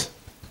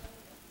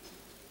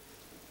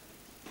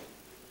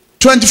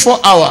 24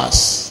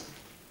 hours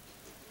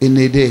in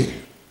a day,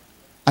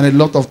 and a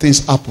lot of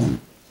things happen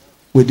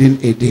within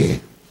a day.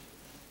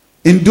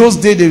 In those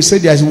days, they say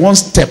there is one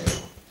step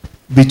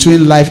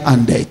between life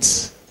and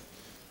death.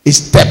 A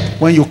step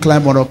when you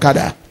climb on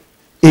Okada.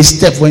 A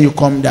step when you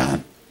come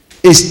down.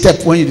 A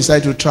step when you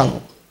decide to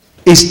travel.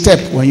 A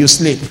step when you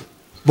sleep.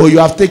 But you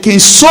have taken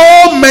so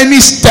many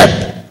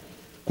steps.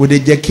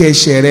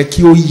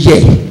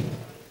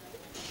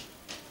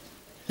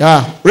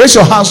 Yeah, raise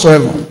your hands to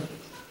heaven.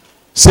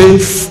 Say,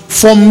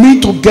 for me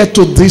to get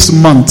to this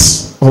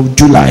month of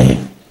July,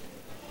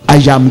 I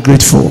am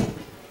grateful.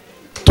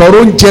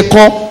 Toro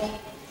njeko,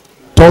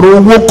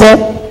 toro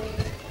woko,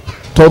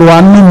 toro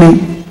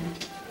anumi.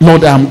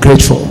 Lord, I am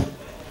grateful.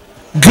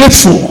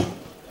 Grateful.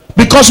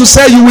 Because you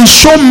say you will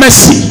show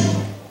mercy.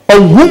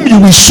 On whom you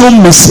will show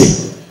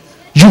mercy.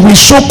 You will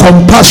show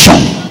compassion.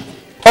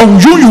 On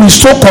you will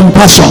show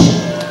compassion.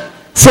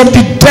 From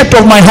the depth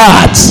of my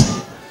heart,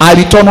 I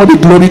return all the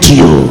glory to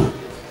you.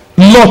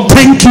 Lord,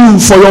 thank you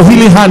for your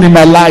healing hand in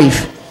my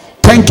life.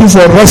 Thank you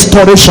for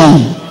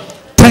restoration.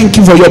 Thank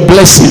you for your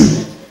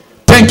blessing.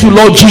 Thank you,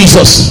 Lord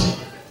Jesus.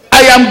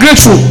 I am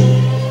grateful.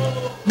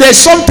 There's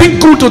something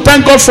good to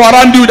thank God for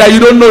around you that you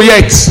don't know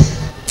yet.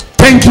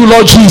 Thank you,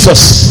 Lord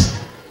Jesus.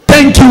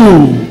 Thank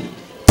you.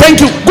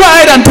 Thank you. Go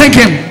ahead and thank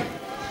him.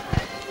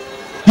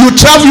 You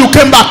travel, you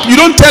came back. You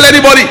don't tell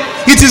anybody.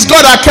 It is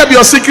God that kept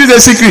your secrets a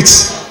secret.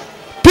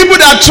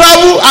 People that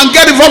travel and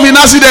get involved in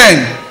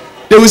accident,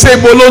 they will say,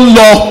 Bolon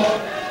law,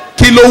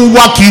 kilo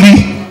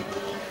wakiri,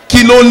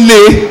 kilo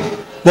le.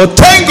 But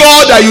thank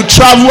God that you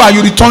travel and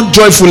you return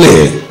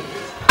joyfully.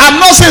 I'm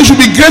not saying you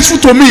should be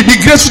grateful to me. Be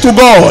grateful to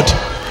God,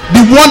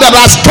 the one that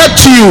has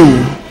kept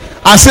you.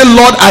 And say,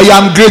 Lord, I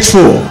am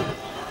grateful.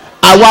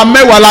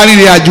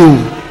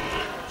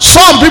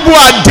 Some people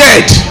are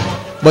dead,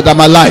 but I'm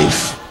alive.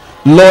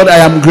 Lord, I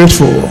am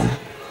grateful.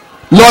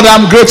 Lord,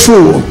 I'm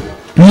grateful.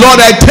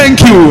 Lord, I thank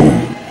you.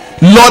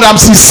 Lord,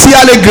 I'm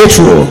sincerely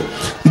grateful.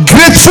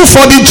 Grateful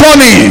for the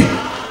journey.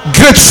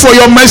 Grateful for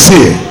your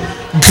mercy.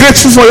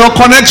 Grateful for your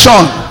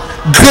connection.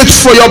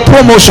 Grateful for your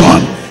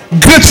promotion.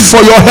 Grateful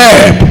for your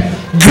help.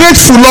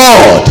 Grateful,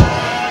 Lord,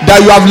 that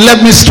you have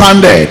left me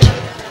stranded.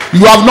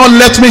 You have not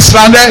left me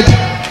stranded.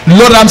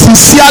 Lord, I'm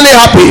sincerely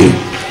happy.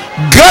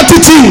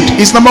 Gratitude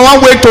is number one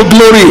way to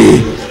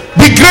glory.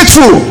 Be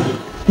grateful.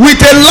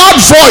 With a loud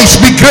voice,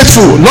 be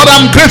grateful. Lord,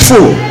 I'm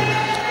grateful.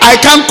 I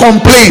can't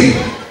complain.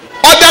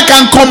 Others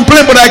can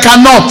complain, but I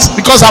cannot,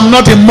 because I'm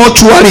not a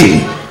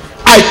mortuary.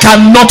 I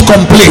cannot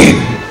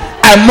complain.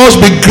 I must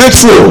be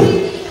grateful.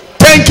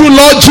 Thank you,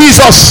 Lord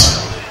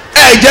Jesus.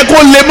 Thank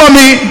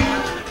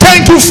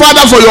you,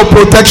 Father, for your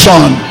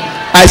protection.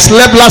 I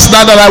slept last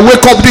night and I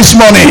wake up this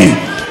morning.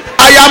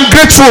 I am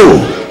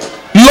grateful.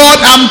 Lord,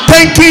 I'm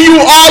thanking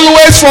you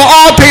always for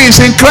all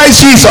things in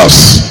Christ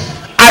Jesus.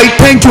 I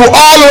thank you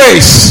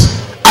always.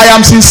 I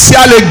am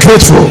sincerely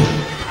grateful.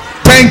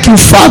 Thank you,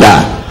 Father.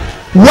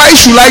 Why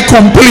should I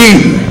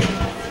complain?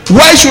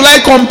 Why should I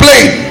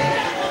complain?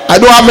 I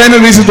don't have any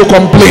reason to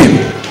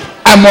complain.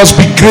 I must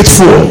be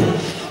grateful.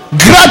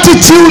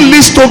 Gratitude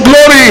leads to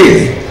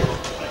glory.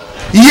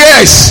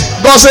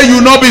 Yes, God said you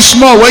will not be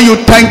small when you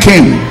thank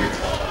him.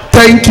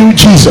 Thank you,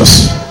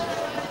 Jesus.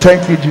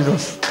 Thank you,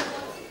 Jesus.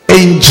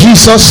 In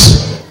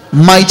Jesus'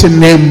 mighty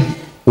name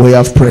we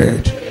have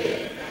prayed.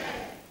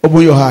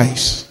 Open your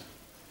eyes.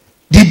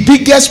 The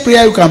biggest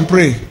prayer you can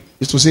pray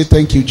is to say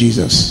thank you,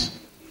 Jesus.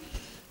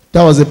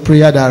 That was the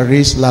prayer that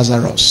raised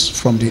Lazarus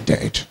from the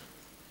dead.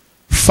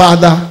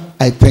 Father,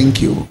 I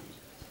thank you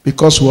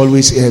because you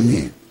always hear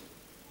me.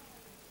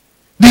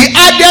 The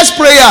hardest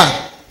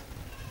prayer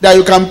that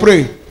you can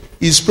pray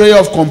is prayer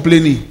of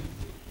complaining.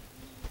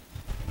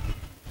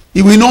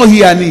 He will not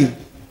hear me.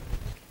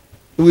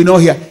 He will not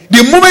hear.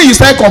 The moment you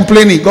start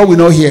complaining, God will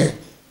not hear.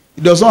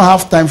 He does not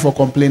have time for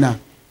complainer.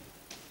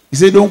 He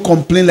said, don't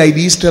complain like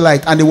the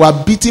Israelites. And they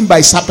were beaten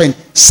by serpent.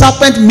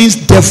 Serpent means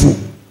devil.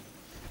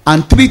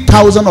 And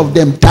 3,000 of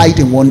them died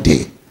in one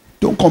day.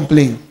 Don't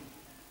complain.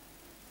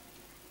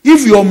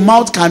 If your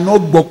mouth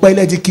cannot bokwe,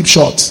 let it keep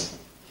short.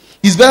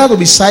 It's better to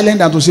be silent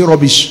than to say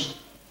rubbish.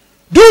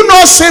 Do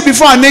not say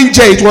before an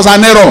angel it was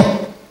an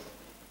error.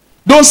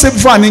 Don't say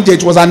before an angel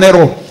it was an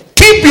error.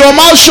 Keep your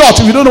mouth shut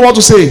if you don't know what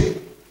to say.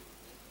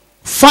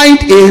 Find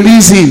a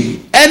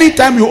reason.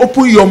 Anytime you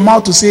open your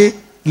mouth to say,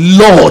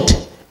 Lord,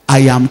 I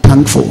am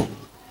thankful.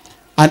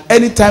 And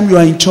anytime you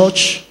are in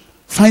church,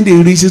 find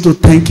a reason to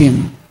thank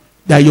him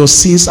that your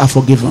sins are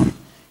forgiven.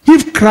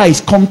 If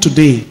Christ come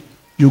today,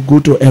 you go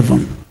to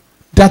heaven.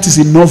 That is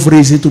enough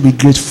reason to be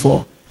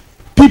grateful for.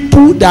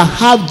 People that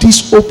have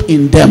this hope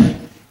in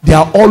them, they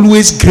are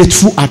always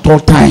grateful at all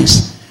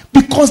times.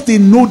 Because they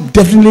know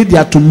definitely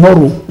their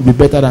tomorrow will be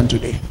better than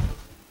today.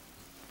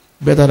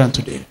 Better than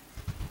today.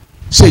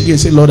 Say again,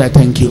 say, Lord, I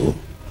thank you.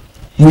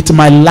 With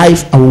my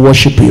life, I will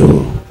worship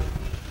you.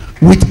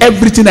 With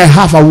everything I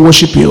have, I will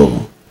worship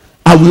you.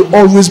 I will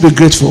always be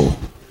grateful.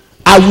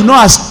 I will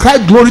not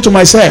ascribe glory to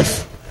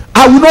myself.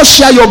 I will not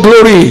share your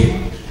glory.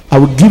 I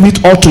will give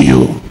it all to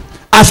you.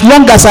 As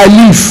long as I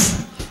live,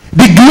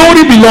 the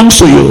glory belongs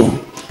to you.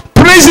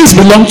 Praises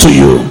belong to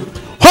you.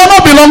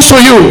 Honor belongs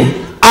to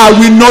you. I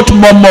will not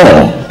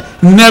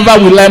murmur.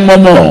 Never will I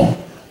murmur.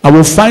 I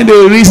will find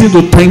a reason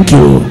to thank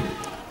you,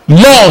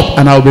 Lord,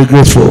 and I will be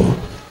grateful.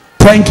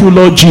 Thank you,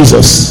 Lord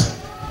Jesus.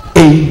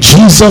 In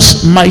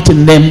Jesus' mighty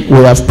name we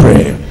have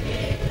prayed.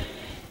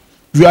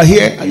 If you are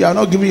here and you are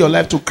not giving your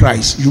life to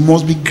Christ, you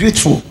must be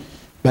grateful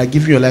by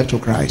giving your life to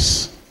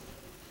Christ.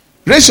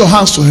 Raise your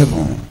hands to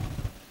heaven.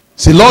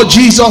 Say, Lord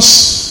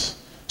Jesus,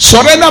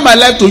 surrender my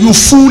life to you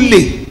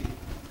fully.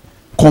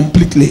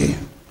 completely.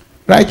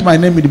 Write my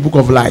name in the book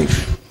of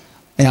life.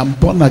 I am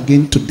born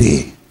again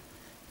today.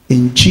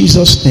 In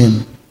Jesus'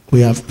 name we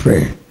have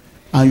prayed.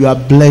 And you are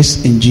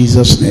blessed in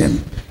Jesus' name.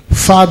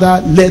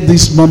 Father, let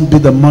this month be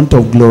the month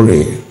of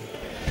glory,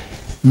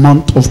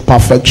 month of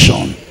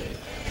perfection,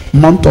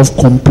 month of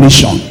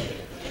completion,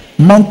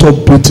 month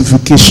of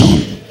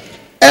beautification.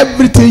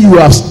 Everything you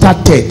have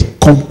started,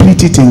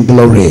 complete it in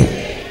glory.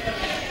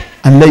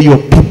 And let your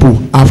people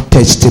have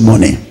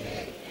testimony.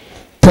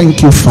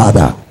 Thank you,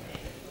 Father.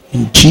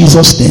 In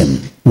Jesus'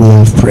 name we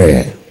have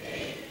prayed.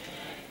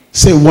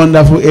 Say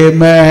wonderful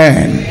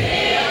amen.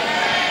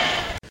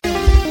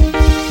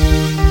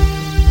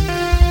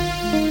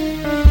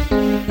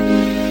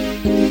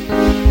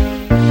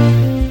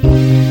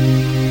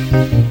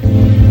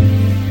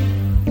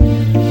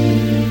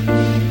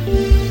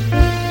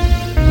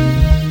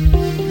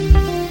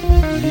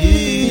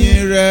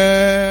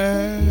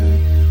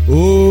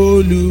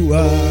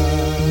 Olúwa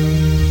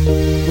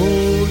kò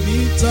ní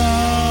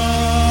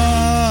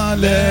tán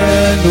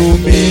lẹ́nu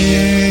mi,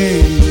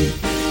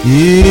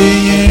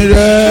 ìyìn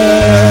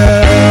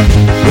rẹ̀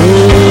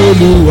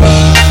Olúwa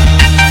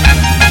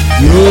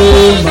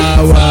yóò máa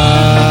wà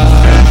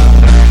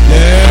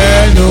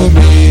lẹ́nu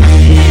mi,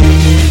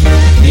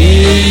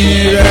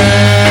 ìyìn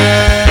rẹ̀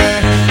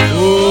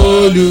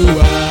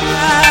Olúwa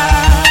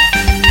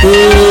kò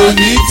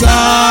ní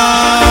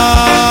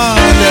tán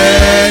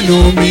lẹ́nu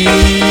mi.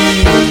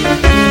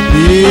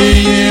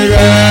 Ìyìn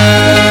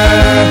rẹ̀